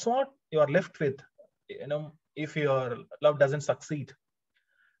 That's what you are left with, if your love doesn't succeed.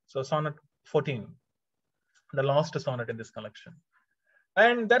 So sonnet 14, the last sonnet in this collection.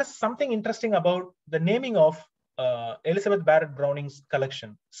 And there is something interesting about the naming of Elizabeth Barrett Browning's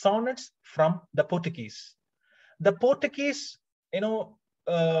collection, sonnets from the Portuguese. The Portuguese,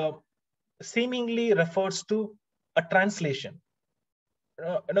 seemingly refers to a translation.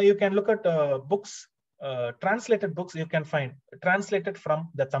 You can look at books, translated books you can find, translated from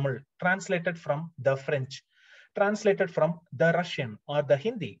the Tamil, translated from the French, translated from the Russian or the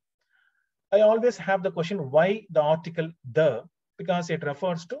Hindi. I always have the question, why the article the? Because it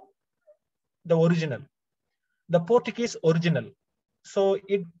refers to the original, the Portuguese original. So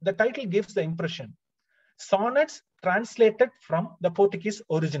the title gives the impression, sonnets translated from the Portuguese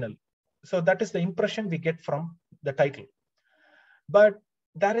original. So that is the impression we get from the title. But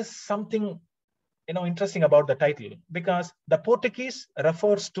there is something interesting about the title, because the Portuguese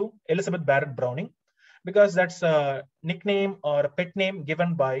refers to Elizabeth Barrett Browning, because that's a nickname or a pet name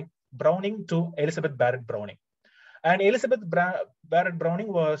given by Browning to Elizabeth Barrett Browning. And Elizabeth Barrett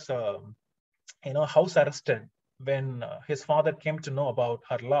Browning was house arrested when his father came to know about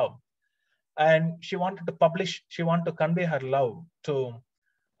her love, and she wanted to convey her love to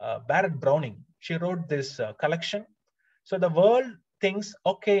Barrett Browning. She wrote this collection. So the world thinks,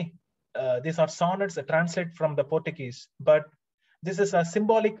 okay, these are sonnets that translate from the Portuguese, but this is a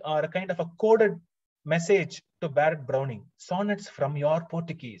symbolic or a kind of a coded message to Barrett Browning. Sonnets from your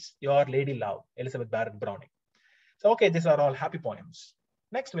Portuguese, your lady love, Elizabeth Barrett Browning. So, okay, these are all happy poems.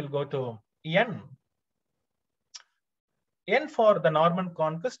 Next, we'll go to N. N for the Norman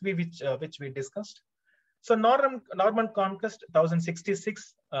Conquest, which we discussed. So Norman Conquest,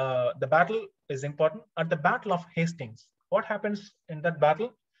 1066, the battle is important. At the Battle of Hastings, what happens in that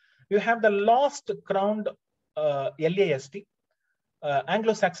battle? You have the last crowned LAST,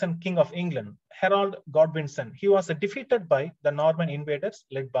 Anglo-Saxon King of England, Harold Godwinson. He was defeated by the Norman invaders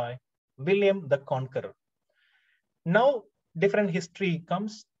led by William the Conqueror. Now, different history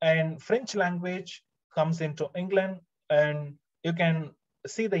comes and French language comes into England, and you can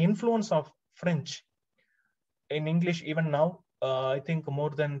see the influence of French in English even now. I think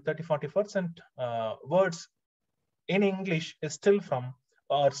more than 30-40% words in English is still from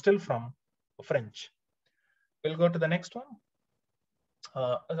French. We'll go to the next one,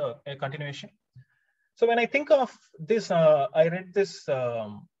 a continuation. So when I think of this, I read this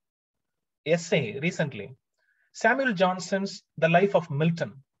essay recently. Samuel Johnson's The Life of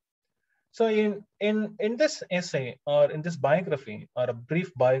Milton. So in this essay, or in this biography, or a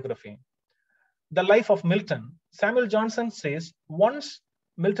brief biography, The Life of Milton, Samuel Johnson says, once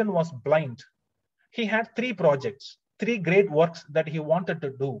Milton was blind, he had three projects, three great works that he wanted to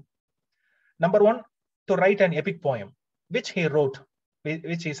do. Number one, to write an epic poem, which he wrote,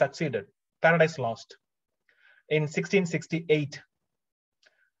 which he succeeded, Paradise Lost, in 1668.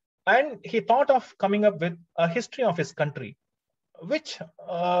 And he thought of coming up with a history of his country, which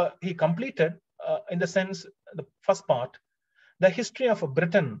he completed in the sense, the first part, the history of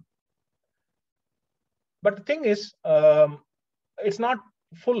Britain. But the thing is, it's not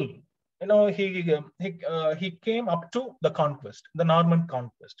full. He came up to the conquest, the Norman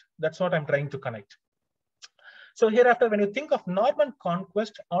conquest. That's what I'm trying to connect. So hereafter, when you think of Norman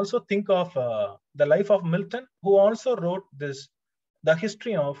conquest, also think of The Life of Milton, who also wrote the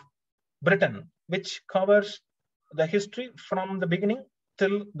history of Britain, which covers the history from the beginning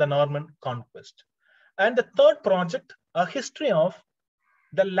till the Norman conquest. And the third project, a history of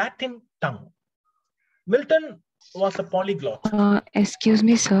the Latin tongue. Milton was a polyglot. Excuse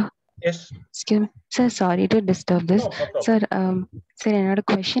me, sir. Yes. Excuse me. Sir, sorry to disturb this. No problem. Sir, sir, என்னோட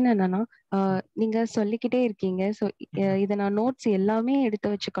question என்னன்னா, நீங்க சொல்லிக்கிட்டே இருக்கீங்க. So, இத நான் notes எல்லாமே எடுத்து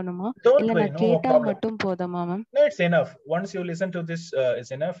வச்சுக்கணுமா? இல்ல நான் கேட்டா மட்டும் போதுமா, ma'am? No, it's enough. Once you listen to this,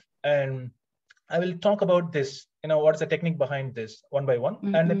 it's enough. And I will talk about this, what's the technique behind this one by one.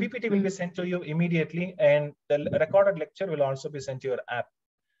 And the PPT will be sent to you immediately. And the recorded lecture will also be sent to your app.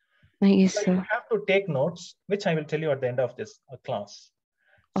 Yes, so sir. you have to take notes, which I will tell you at the end of this class.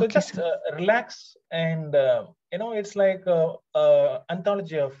 So Okay, just relax, and it's like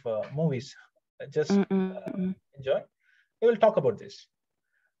anthology of movies. Just enjoy. We will talk about this.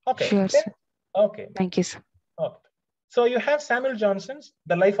 Okay. Sure, sir. Okay. Thank you, sir. Okay. So you have Samuel Johnson's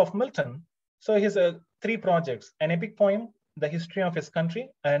The Life of Milton. So his three projects: an epic poem, the history of his country,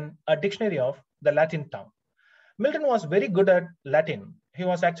 and a dictionary of the Latin tongue. Milton was very good at Latin. He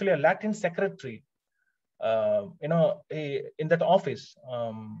was actually a Latin secretary, in that office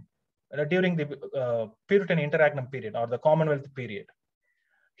during the Puritan interregnum period, or the Commonwealth period.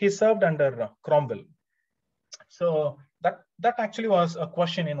 He served under Cromwell. So that actually was a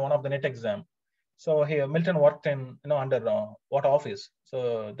question in one of the NET exam. So here Milton worked in under what office?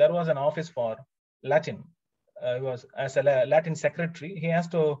 So there was an office for Latin. He was as a Latin secretary. He has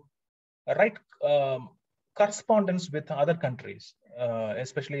to write correspondence with other countries,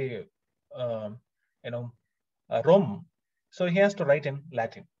 especially Rome. So he has to write in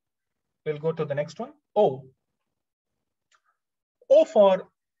Latin. We'll go to the next one. O for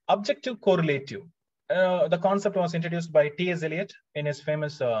objective correlative. The concept was introduced by T.S. Eliot in his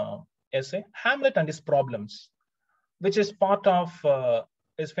famous essay, Hamlet and His Problems, which is part of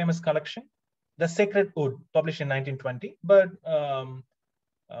his famous collection, The Sacred Wood, published in 1920. But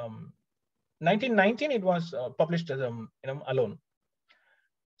 1919, it was published as alone.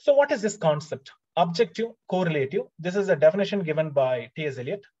 So what is this concept? Objective correlative. This is a definition given by T.S.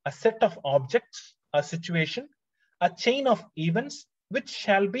 Eliot: a set of objects, a situation, a chain of events, which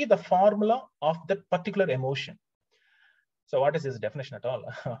shall be the formula of that particular emotion. So what is this definition at all?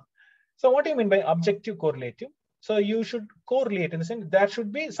 So what do you mean by objective correlative? So you should correlate in the sense there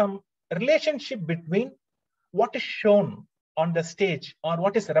should be some relationship between what is shown on the stage or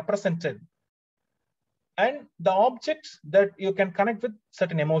what is represented and the objects that you can connect with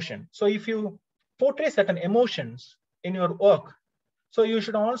certain emotion. So if you portray certain emotions in your work, so you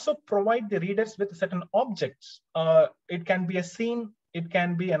should also provide the readers with certain objects. It can be a scene, it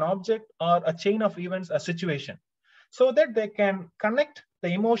can be an object, or a chain of events, a situation, so that they can connect the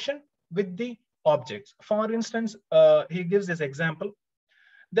emotion with the objects. For instance, he gives this example,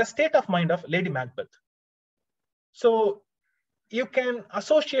 the state of mind of Lady Macbeth. So you can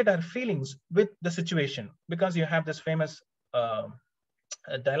associate her feelings with the situation because you have this famous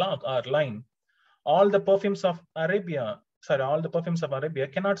dialogue or line, all the perfumes of Arabia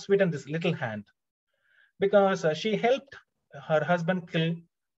cannot sweeten this little hand, because she helped her husband kill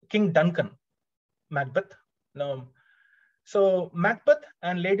King Duncan, Macbeth. So Macbeth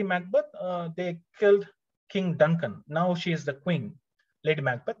and Lady Macbeth, they killed King Duncan. Now she is the queen, Lady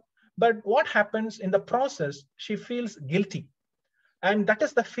Macbeth. But what happens in the process? She feels guilty. And that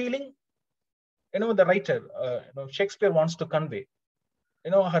is the feeling, the writer, Shakespeare wants to convey.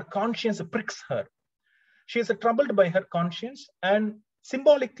 Her conscience pricks her. She is troubled by her conscience. And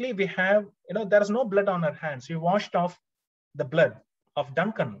symbolically, we have, there is no blood on her hands. She washed off the blood of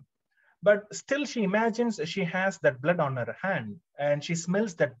Duncan. But still she imagines she has that blood on her hand and she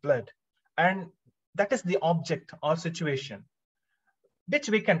smells that blood. And that is the object or situation which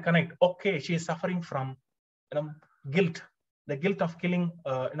we can connect. Okay, she is suffering from guilt, the guilt of killing,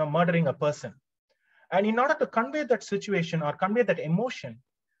 murdering a person. And in order to convey that situation or convey that emotion,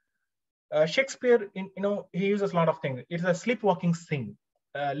 Shakespeare, he uses a lot of things. It's a sleepwalking scene.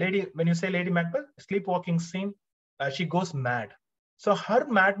 When you say Lady Macbeth, sleepwalking scene, she goes mad. So her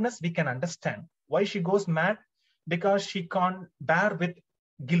madness, we can understand why she goes mad, because she can't bear with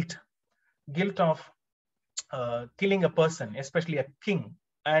guilt of killing a person, especially a king,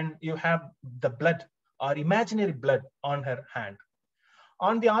 and you have the blood or imaginary blood on her hand.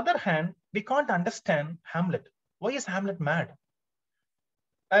 On the other hand, we can't understand Hamlet. Why is Hamlet mad?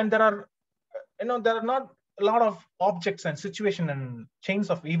 And there are not a lot of objects and situation and chains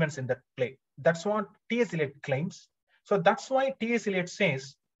of events in that play. That's what T.S. Eliot claims. So that's why T.S. Eliot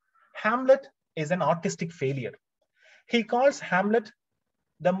says Hamlet is an artistic failure. He calls Hamlet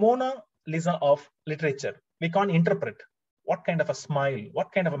the Mona Lisa of literature. We can't interpret what kind of a smile,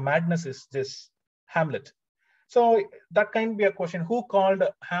 what kind of a madness is this Hamlet. So that can be a question: who called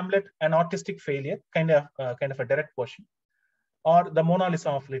Hamlet an artistic failure? Kind of a direct question. Or the Mona Lisa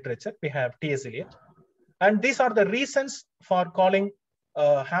of literature. We have T.S. Eliot, and these are the reasons for calling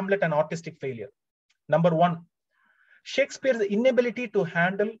Hamlet an artistic failure. Number one, Shakespeare's inability to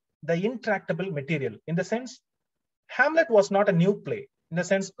handle the intractable material. In the sense, Hamlet was not a new play. In the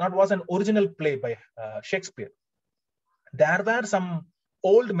sense, that was an original play by Shakespeare. There were some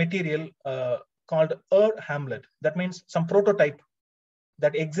old material called Hamlet. That means some prototype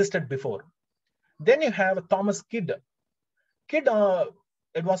that existed before. Then you have Thomas Kidd. It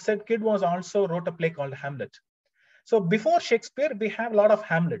was said Kidd was also wrote a play called Hamlet. So before Shakespeare, we have a lot of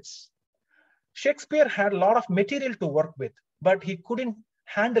Hamlets. Shakespeare had a lot of material to work with, but he couldn't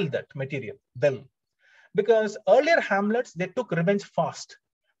handle that material well. Because earlier Hamlets, they took revenge fast.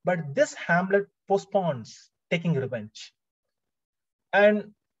 But this Hamlet postpones taking revenge.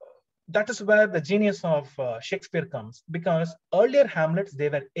 And that is where the genius of Shakespeare comes. Because earlier Hamlets, they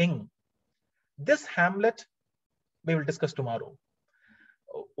were young. This Hamlet, we will discuss tomorrow.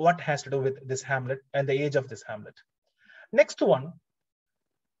 What has to do with this Hamlet and the age of this Hamlet. Next one,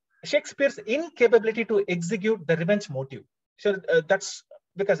 Shakespeare's incapability to execute the revenge motive. So that's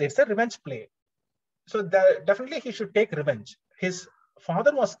because it's a revenge play. So definitely he should take revenge. His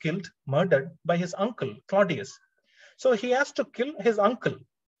father was killed, murdered by his uncle, Claudius. So he has to kill his uncle.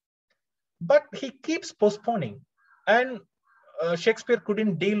 But he keeps postponing. And Shakespeare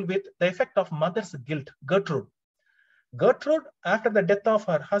couldn't deal with the effect of mother's guilt, Gertrude. Gertrude, after the death of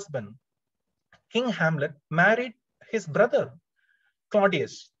her husband, King Hamlet, married his brother,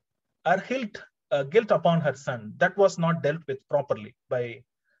 Claudius. Her guilt upon her son, that was not dealt with properly by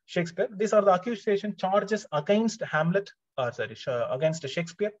Shakespeare. These are the accusation charges against against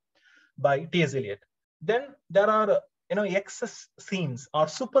Shakespeare by T.S. Eliot. Then there are excess scenes or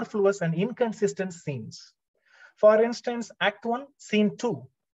superfluous and inconsistent scenes. For instance, Act 1, Scene 2,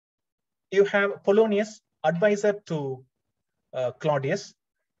 you have Polonius, advisor to Claudius,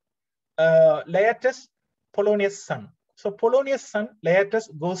 Laertes, Polonius' son. So Polonius' son, Laertes,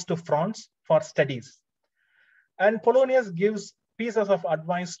 goes to France for studies. And Polonius gives pieces of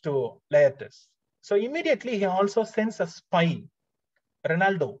advice to Laertes. So immediately he also sends a spy,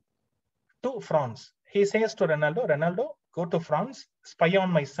 Ronaldo, to France. He says to Ronaldo, go to France, spy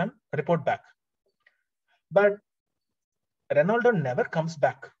on my son, report back. But Ronaldo never comes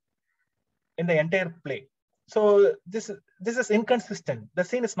back in the entire play. So this is inconsistent. The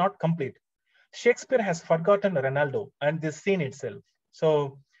scene is not complete. Shakespeare has forgotten Ronaldo and this scene itself.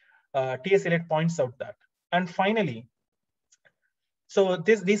 So T.S. Eliot points out that. And finally, so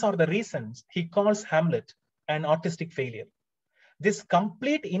these are the reasons he calls Hamlet an artistic failure. This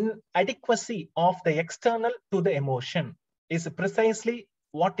complete inadequacy of the external to the emotion is precisely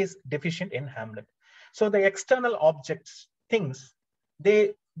what is deficient in Hamlet. So the external objects, things,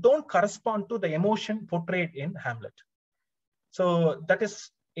 they don't correspond to the emotion portrayed in Hamlet. So that is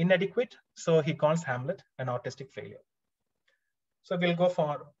inadequate. So he calls Hamlet an artistic failure. So we'll go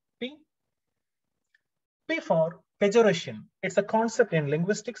for P. P for pejoration. It's a concept in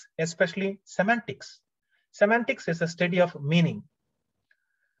linguistics, especially semantics. Semantics is a study of meaning.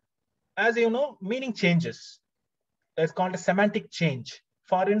 As you know, meaning changes. It's called a semantic change.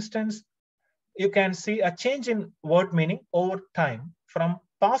 For instance, you can see a change in word meaning over time from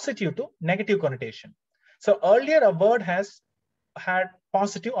positive to negative connotation. So earlier a word has had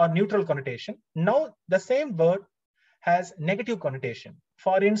positive or neutral connotation. Now the same word has negative connotation.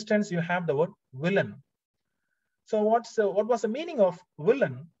 For instance, you have the word villain. So what was the meaning of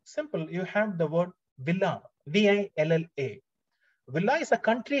villain? Simple, you have the word villa, V-I-L-L-A. Villa is a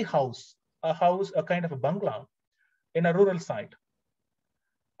country house, a kind of a bungalow in a rural site.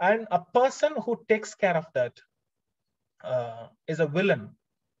 And a person who takes care of that is a villain,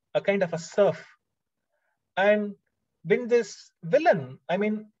 a kind of a serf. And when this villain, I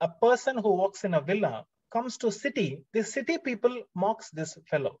mean, a person who works in a villa comes to city, the city people mocks this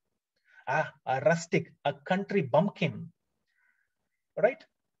fellow. A rustic, a country bumpkin, right?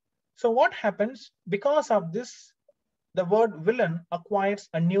 So what happens? Because of this, the word villain acquires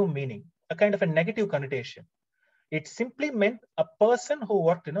a new meaning, a kind of a negative connotation. It simply meant a person who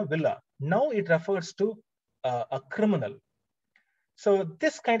worked in a villa. Now it refers to a criminal. So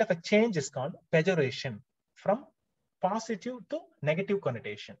this kind of a change is called pejoration, from positive to negative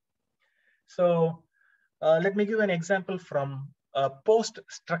connotation. So let me give an example from a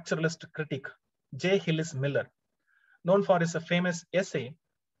post-structuralist critic, J. Hillis Miller, known for his famous essay,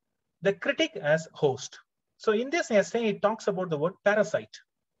 The Critic as Host. So in this essay, he talks about the word parasite,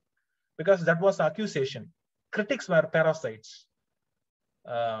 because that was the accusation. Critics were parasites.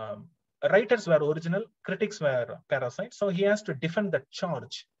 Writers were original, critics were parasites. So he has to defend that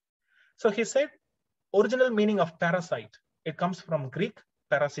charge. So he said, original meaning of parasite, it comes from Greek,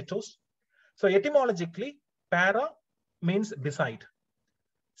 parasitos. So etymologically, para means beside.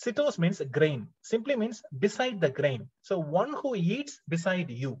 Sitos means grain, simply means beside the grain. So one who eats beside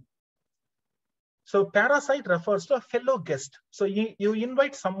you. So parasite refers to a fellow guest. So you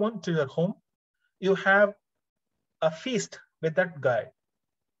invite someone to your home, you have a feast with that guy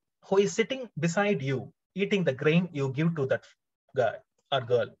who is sitting beside you, eating the grain you give to that guy or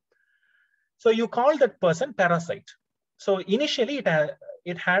girl. So you call that person parasite. So initially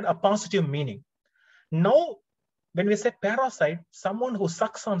it had a positive meaning. Now, when we say parasite, someone who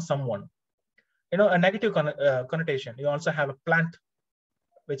sucks on someone, a negative connotation. You also have a plant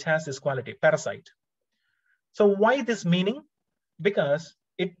which has this quality, parasite. So why this meaning? Because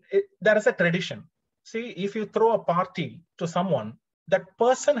there is a tradition. See, if you throw a party to someone, that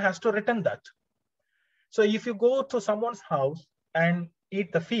person has to return that. So if you go to someone's house and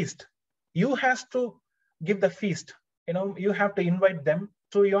eat the feast, you have to give the feast. You have to invite them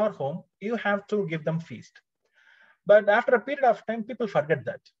to your home. You have to give them feast. But after a period of time, people forget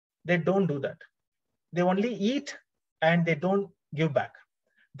that. They don't do that. They only eat and they don't give back.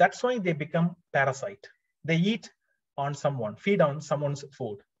 That's why they become parasite. They eat on someone, feed on someone's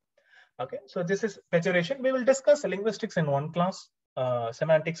food. Okay, so this is pejoration. We will discuss linguistics in one class,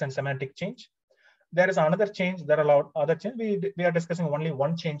 semantics and semantic change. There is another change, there are other change. We are discussing only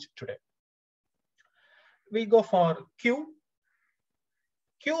one change today. We go for Q.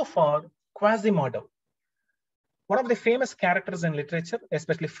 Q for Quasimodo. One of the famous characters in literature,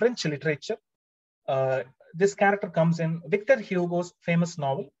 especially French literature. This character comes in Victor Hugo's famous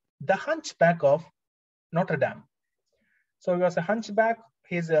novel, The Hunchback of Notre Dame. So he was a hunchback.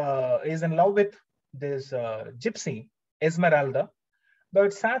 He's in love with this gypsy, Esmeralda.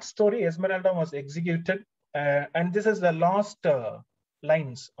 But sad story, Esmeralda was executed. And this is the last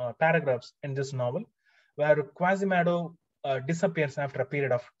lines or paragraphs in this novel, where Quasimodo disappears after a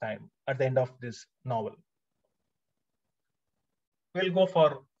period of time at the end of this novel. We'll go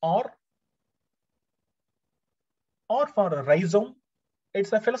for or for rhizome.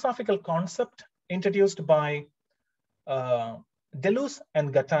 It's a philosophical concept introduced by Deleuze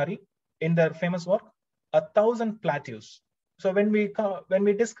and Guattari in their famous work, 1,000 Plateaus. So when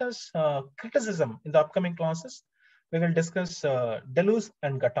we discuss criticism in the upcoming classes, we will discuss Deleuze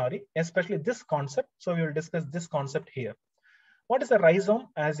and Guattari, especially this concept. So we will discuss this concept here. What is a rhizome?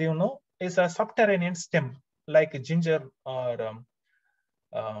 As you know, is a subterranean stem like ginger or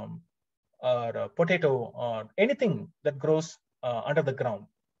potato or anything that grows under the ground.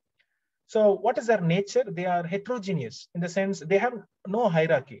 So what is their nature? They are heterogeneous in the sense they have no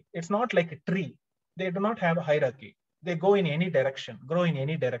hierarchy. It's not like a tree. They do not have a hierarchy. They go in any direction, grow in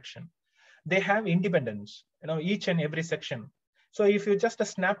any direction. They have independence, each and every section. So if you just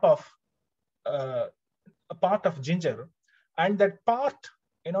snap off a part of ginger, and that part,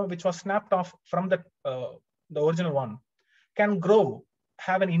 which was snapped off from the original one, can grow,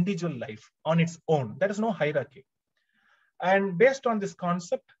 have an individual life on its own. There is no hierarchy. And based on this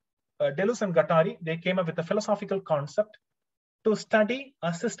concept, Deleuze and Guattari, they came up with a philosophical concept to study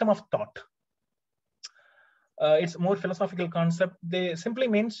a system of thought. It's more philosophical concept. They simply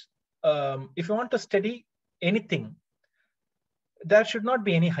means if you want to study anything, there should not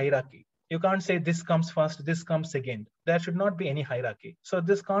be any hierarchy. You can't say this comes first, this comes second. There should not be any hierarchy. So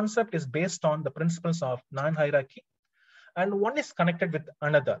this concept is based on the principles of non-hierarchy, and one is connected with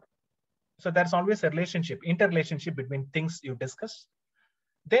another. So there's always a relationship, interrelationship between things you discuss.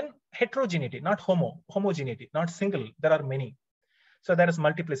 Then heterogeneity, not homogeneity, not single. There are many. So there is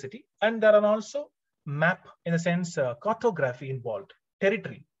multiplicity, and there are also map in the sense cartography involved,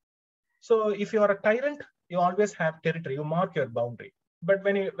 territory. So if you are a tyrant, you always have territory, you mark your boundary. But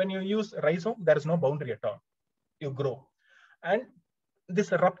when you use rhizome, there is no boundary at all. You grow. And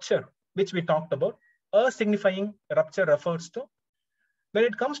this rupture, which we talked about, a signifying rupture refers to, when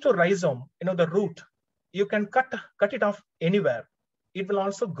it comes to rhizome, the root, you can cut it off anywhere. It will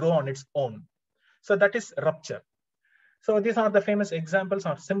also grow on its own. So that is rupture. So these are the famous examples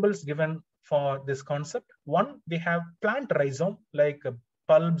or symbols given for this concept. One, we have plant rhizome, like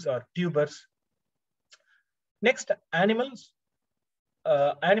bulbs or tubers. Next, animals,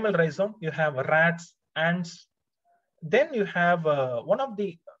 animal rhizome, you have rats, ants. Then you have one of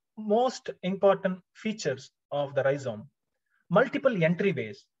the most important features of the rhizome, multiple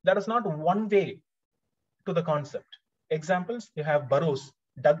entryways. There is not one way to the concept. Examples, you have burrows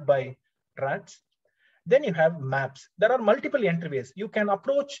dug by rats. Then you have maps. There are multiple entryways. You can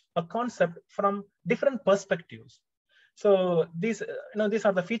approach a concept from different perspectives. So these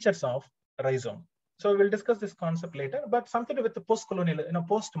are the features of rhizome. So we'll discuss this concept later, but something to do with the post-colonial,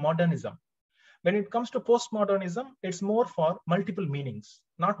 post-modernism. When it comes to postmodernism, it's more for multiple meanings,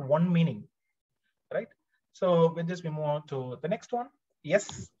 not one meaning, right? So with this, we move on to the next one.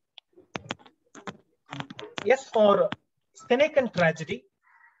 Yes. Yes, for Senecan tragedy.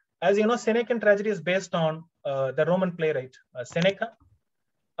 As you know, Senecan tragedy is based on the Roman playwright Seneca.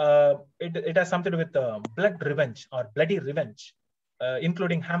 It has something to do with blood revenge or bloody revenge,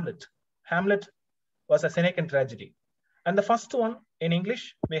 including Hamlet. Hamlet was a Senecan tragedy. And the first one in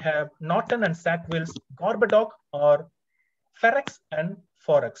English, we have Norton and Sackville's Gorboduc or Ferex and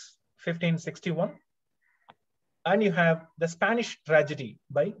Forex, 1561. And you have the Spanish tragedy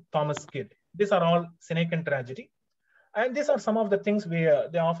by Thomas Kyd. These are all Senecan tragedy. And these are some of the things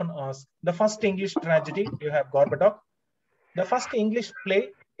they often ask. The first English tragedy, you have Gorboduc. The first English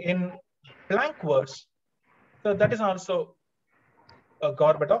play in blank verse. So that is also a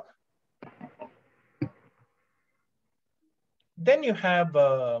Gorboduc. Then you have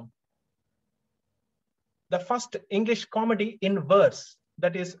the first English comedy in verse,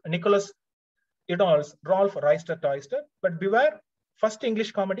 that is Nicholas Idol's Rolf Reister Toyster. But beware, first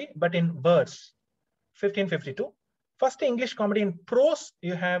English comedy, but in verse, 1552. First English comedy in prose,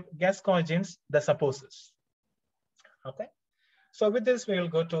 you have Gascoigne's The Supposes. Okay. So with this, we will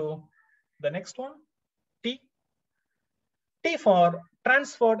go to the next one, T. T for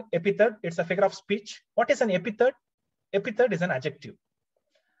transferred epithet. It's a figure of speech. What is an epithet? Epithet is an adjective.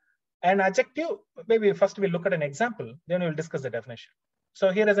 An adjective, maybe first we'll look at an example, then we'll discuss the definition. So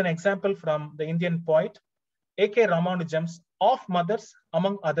here is an example from the Indian poet, A.K. Ramanujam's Of Mothers,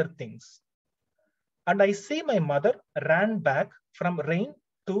 Among Other Things. And I see my mother ran back from rain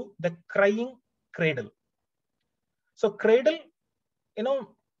to the crying cradle. So cradle,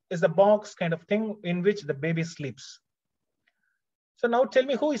 is the box kind of thing in which the baby sleeps. So now tell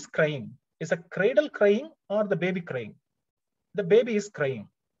me, who is crying? Is a cradle crying or the baby crying? The baby is crying.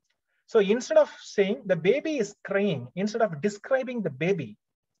 So instead of saying the baby is crying, instead of describing the baby,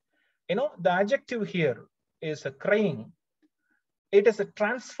 the adjective here is a crying. It is a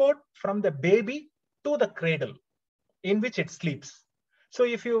transferred from the baby to the cradle in which it sleeps. So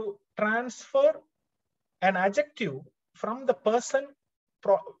if you transfer an adjective from the person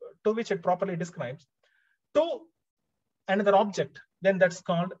to which it properly describes to another object, then that's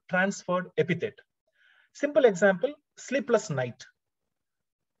called transferred epithet. Simple example, sleepless night.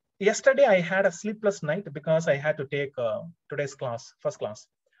 Yesterday, I had a sleepless night because I had to take today's class, first class.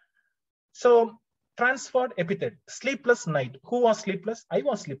 So transferred epithet, sleepless night. Who was sleepless? I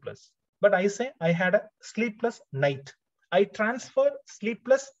was sleepless. But I say I had a sleepless night. I transferred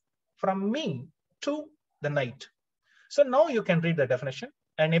sleepless from me to the night. So now you can read the definition.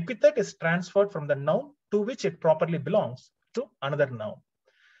 An epithet is transferred from the noun to which it properly belongs to another noun.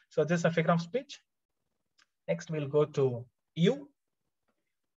 So this is a figure of speech. Next, we'll go to U.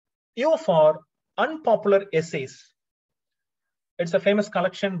 U for unpopular essays. It's a famous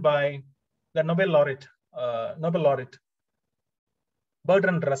collection by the Nobel laureate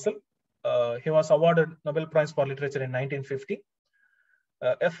Bertrand Russell. He was awarded Nobel Prize for Literature in 1950.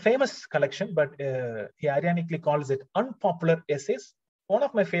 A famous collection, but he ironically calls it unpopular essays. One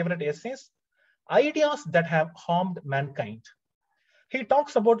of my favorite essays, ideas that have harmed mankind. He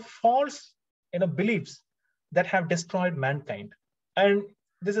talks about false beliefs that have destroyed mankind. And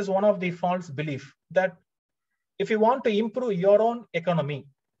this is one of the false beliefs that if you want to improve your own economy,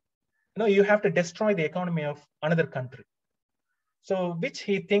 you have to destroy the economy of another country. So which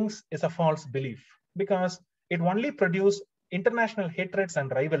he thinks is a false belief because it only produces international hatreds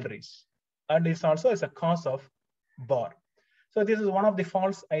and rivalries. And it's also as a cause of war. So this is one of the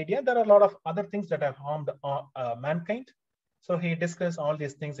false ideas. There are a lot of other things that have harmed mankind. So he discussed all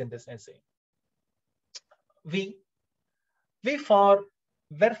these things in this essay. V for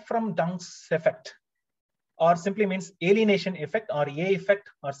Verfremdung's effect, or simply means alienation effect, or A effect,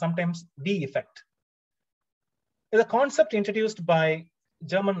 or sometimes B effect. Is a concept introduced by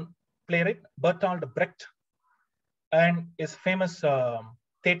German playwright Bertolt Brecht and his famous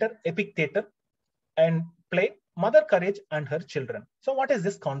epic theater and play Mother Courage and Her Children. So what is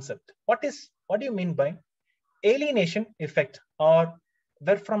this concept? What do you mean by alienation effect or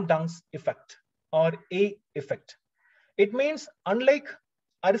Verfremdung's effect or A effect? It means unlike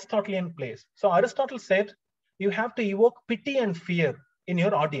Aristotelian plays. So Aristotle said you have to evoke pity and fear in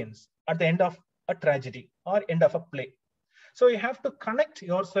your audience at the end of a tragedy or end of a play. So you have to connect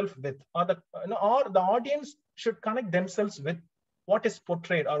yourself with, or the audience should connect themselves with what is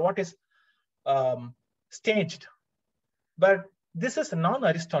portrayed or what is staged. But this is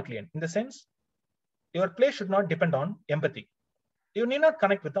non-Aristotelian in the sense your play should not depend on empathy. You need not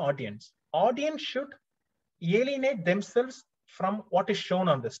connect with the audience. Audience should alienate themselves from what is shown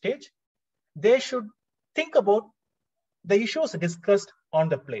on the stage. They should think about the issues discussed on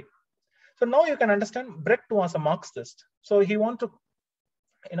the play. So now you can understand Brecht was a Marxist. So he wanted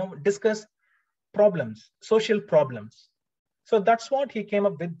to, discuss problems, social problems. So that's what he came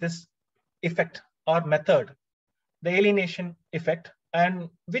up with this effect or method, the alienation effect, and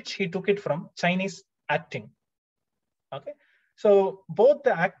which he took it from Chinese acting. Okay. So both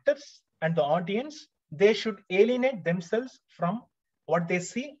the actors and the audience, they should alienate themselves from what they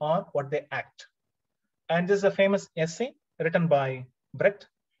see or what they act. And this is a famous essay written by Brecht,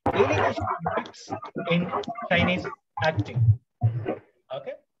 Alienation Effects in Chinese Acting.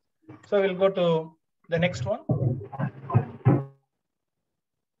 Okay. So we'll go to the next one.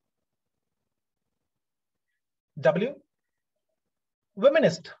 W.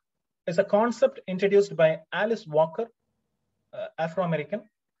 Womanist is a concept introduced by Alice Walker, Afro-American,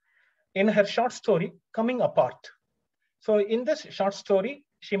 in her short story, Coming Apart. So in this short story,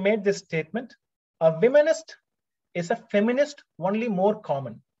 she made this statement: a womanist is a feminist, only more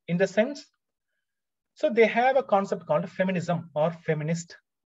common in the sense. So they have a concept called feminism or feminist.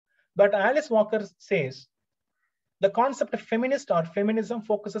 But Alice Walker says the concept of feminist or feminism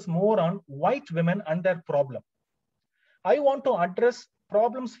focuses more on white women and their problem. I want to address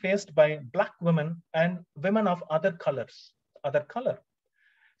problems faced by Black women and women of other color.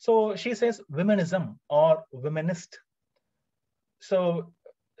 So she says womenism or womanist. So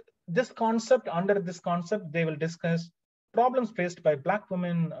this concept, under this concept, they will discuss problems faced by Black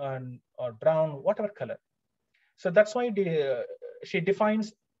women or brown, whatever color. So that's why she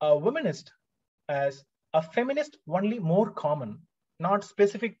defines a womanist as a feminist, only more common, not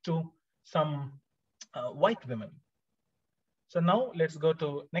specific to some white women. So now let's go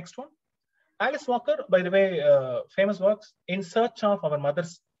to next one. Alice Walker, by the way, famous works, In Search of Our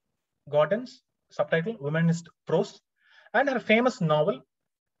Mother's Gardens, subtitle, Womanist Prose, and her famous novel,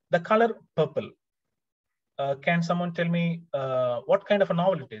 The Color Purple. Can someone tell me what kind of a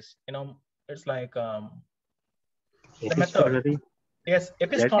novel it is? It's like the method. Yes,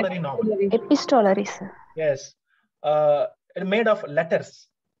 epistolary novel. Epistolary, sir. Yes, made of letters,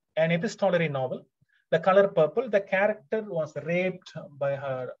 an epistolary novel. The Color Purple, the character was raped by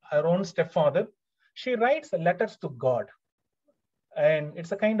her own stepfather. She writes letters to God. And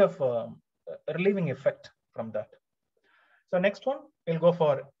it's a kind of relieving effect from that. So next one, we'll go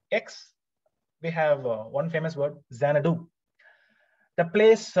for X. We have one famous word, Xanadu. The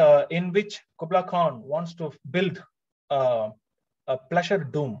place in which Kubla Khan wants to build a pleasure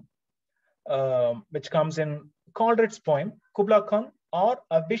dome, which comes in Coleridge's poem, Kubla Khan, or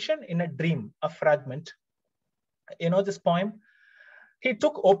A Vision in a Dream, a fragment. This poem, he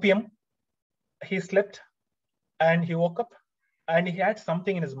took opium, he slept, and he woke up, and he had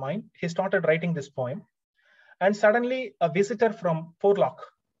something in his mind. He started writing this poem, and suddenly a visitor from Porlock,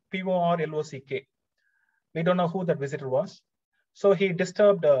 Porlock, we don't know who that visitor was. So he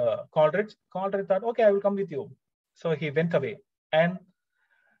disturbed Coleridge. Coleridge thought, okay, I will come with you. So he went away, and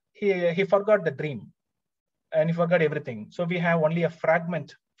he forgot the dream, and he forgot everything. So we have only a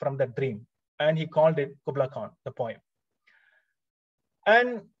fragment from the dream, and he called it Kubla Khan, the poem.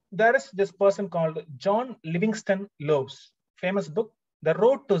 And there is this person called John Livingston Loeb's famous book, The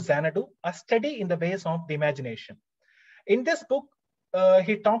Road to Xanadu, A Study in the Ways of the Imagination. In this book,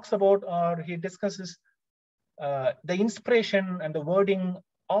 he talks about, or he discusses the inspiration and the wording,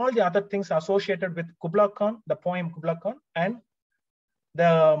 all the other things associated with Kubla Khan, the poem Kubla Khan, and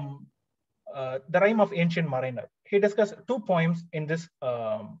the Rime of Ancient Mariner. He discussed two poems in this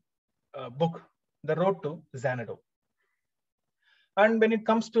book, The Road to Xanadu. And when it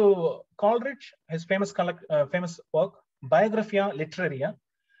comes to Coleridge, his famous work, Biographia Literaria,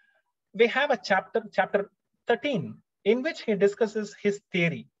 we have a chapter 13, in which he discusses his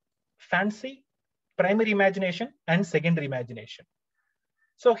theory, fancy, primary imagination, and secondary imagination.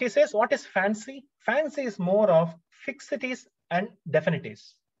 So he says, what is fancy? Fancy is more of fixities and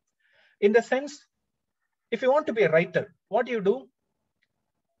definities. In the sense, if you want to be a writer, what do?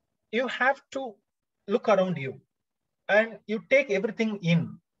 You have to look around you and you take everything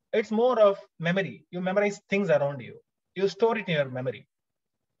in. It's more of memory. You memorize things around you. You store it in your memory.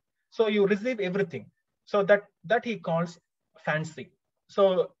 So you receive everything. So that he calls fancy.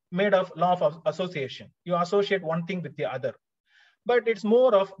 So made of law of association. You associate one thing with the other, but it's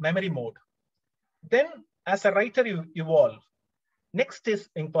more of memory mode. Then as a writer, you evolve. Next is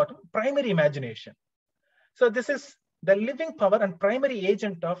important, primary imagination. So this is the living power and primary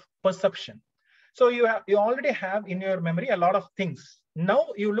agent of perception. So you already have in your memory a lot of things. Now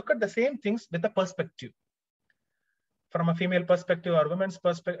you look at the same things with a perspective, from a female perspective or women's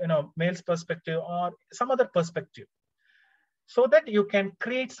perspective, male's perspective or some other perspective, so that you can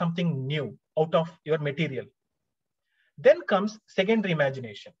create something new out of your material. Then comes secondary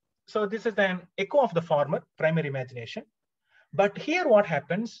imagination. So this is an echo of the former, primary imagination. But here what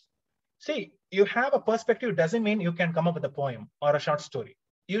happens, see, you have a perspective doesn't mean you can come up with a poem or a short story.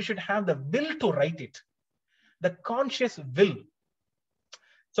 You should have the will to write it, the conscious will.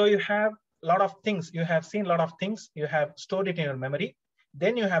 So you have a lot of things, you have seen a lot of things, you have stored it in your memory,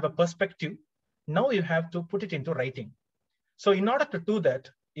 then you have a perspective. Now you have to put it into writing. So in order to do that,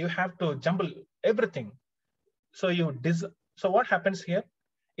 you have to jumble everything. So what happens here?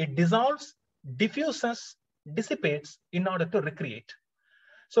 It dissolves, diffuses, dissipates in order to recreate.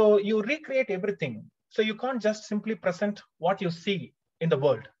 So you recreate everything. So you can't just simply present what you see in the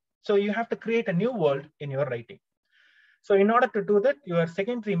world. So you have to create a new world in your writing. So in order to do that, your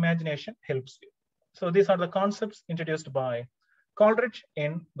secondary imagination helps you. So these are the concepts introduced by Coleridge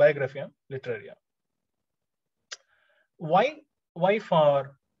in Biographia Literaria. Why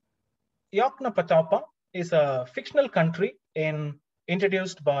for Yoknapatawpha is a fictional country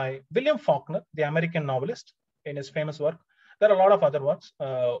introduced by William Faulkner, the American novelist, in his famous work. There are a lot of other works.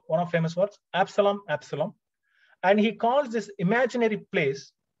 One of famous works, Absalom. And he calls this imaginary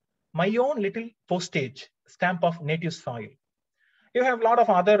place my own little postage stamp of native soil. You have a lot of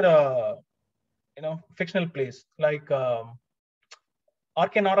other, fictional place like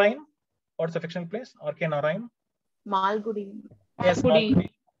Arkenarain. What's the fictional place? Arkenarain. Malgudi. Yes,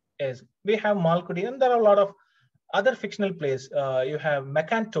 Malgudi. Yes, we have Malgudi, and there are a lot of other fictional plays. You have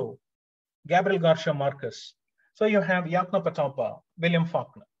Macanto, Gabriel Garcia Marquez. So you have Yoknapatawpha, William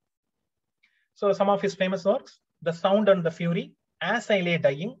Faulkner. So some of his famous works, The Sound and the Fury, As I Lay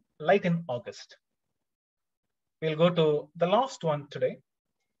Dying, Light in August. We'll go to the last one today,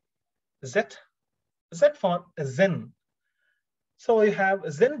 Z for Zen. So you have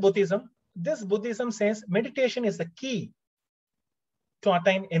Zen Buddhism. This Buddhism says meditation is the key to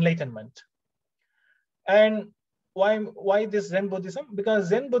attain enlightenment. And why this Zen Buddhism? Because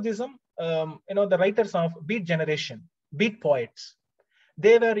Zen Buddhism, the writers of Beat generation, Beat poets,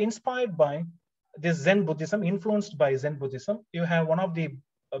 they were inspired by this Zen Buddhism, influenced by Zen Buddhism. You have one of the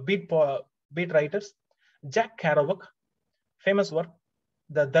Beat writers, Jack Kerouac, famous work,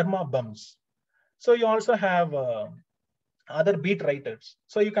 The Dharma Bums. So you also have other Beat writers.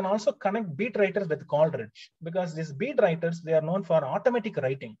 So you can also connect Beat writers with Coleridge, because these Beat writers, they are known for automatic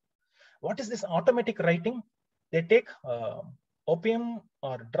writing. What is this automatic writing? They take opium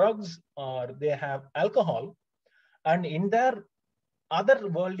or drugs, or they have alcohol, and in their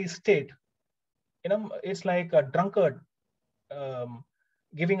otherworldly state, it's like a drunkard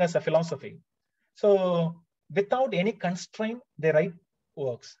giving us a philosophy. So without any constraint, they write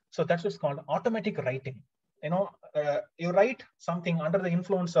works. So that's what's called automatic writing. You write something under the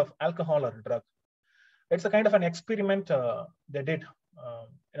influence of alcohol or drug. It's a kind of an experiment they did,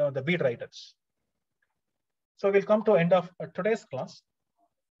 the Beat writers. So we'll come to end of today's class.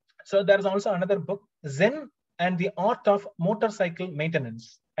 So there's also another book, Zen and the Art of Motorcycle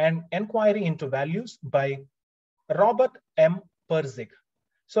Maintenance, an Enquiry into Values by Robert M. Pirsig.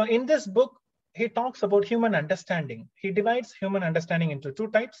 So in this book, he talks about human understanding. He divides human understanding into two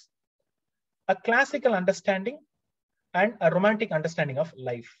types, a classical understanding and a romantic understanding of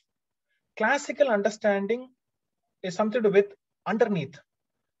life. Classical understanding is something to do with underneath,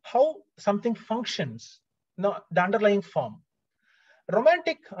 how something functions, the underlying form.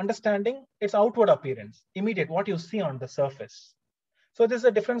 Romantic understanding, it's outward appearance, immediate, what you see on the surface. So this is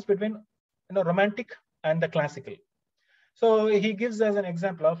a difference between romantic and the classical. So he gives us an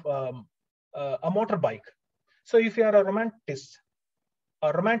example of a motorbike. So if you are a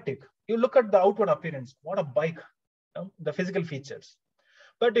romantic, you look at the outward appearance. What a bike! the physical features.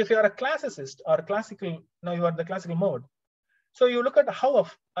 But if you are a classicist or classical, now you are the classical mode. So you look at how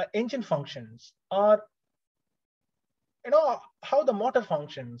engine functions, or how the motor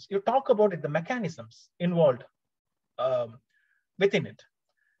functions. You talk about it, the mechanisms involved within it.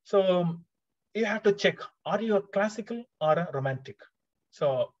 So you have to check, are you a classical or a romantic?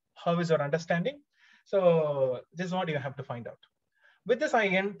 So how is your understanding? So this is what you have to find out. With this, I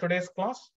end today's class.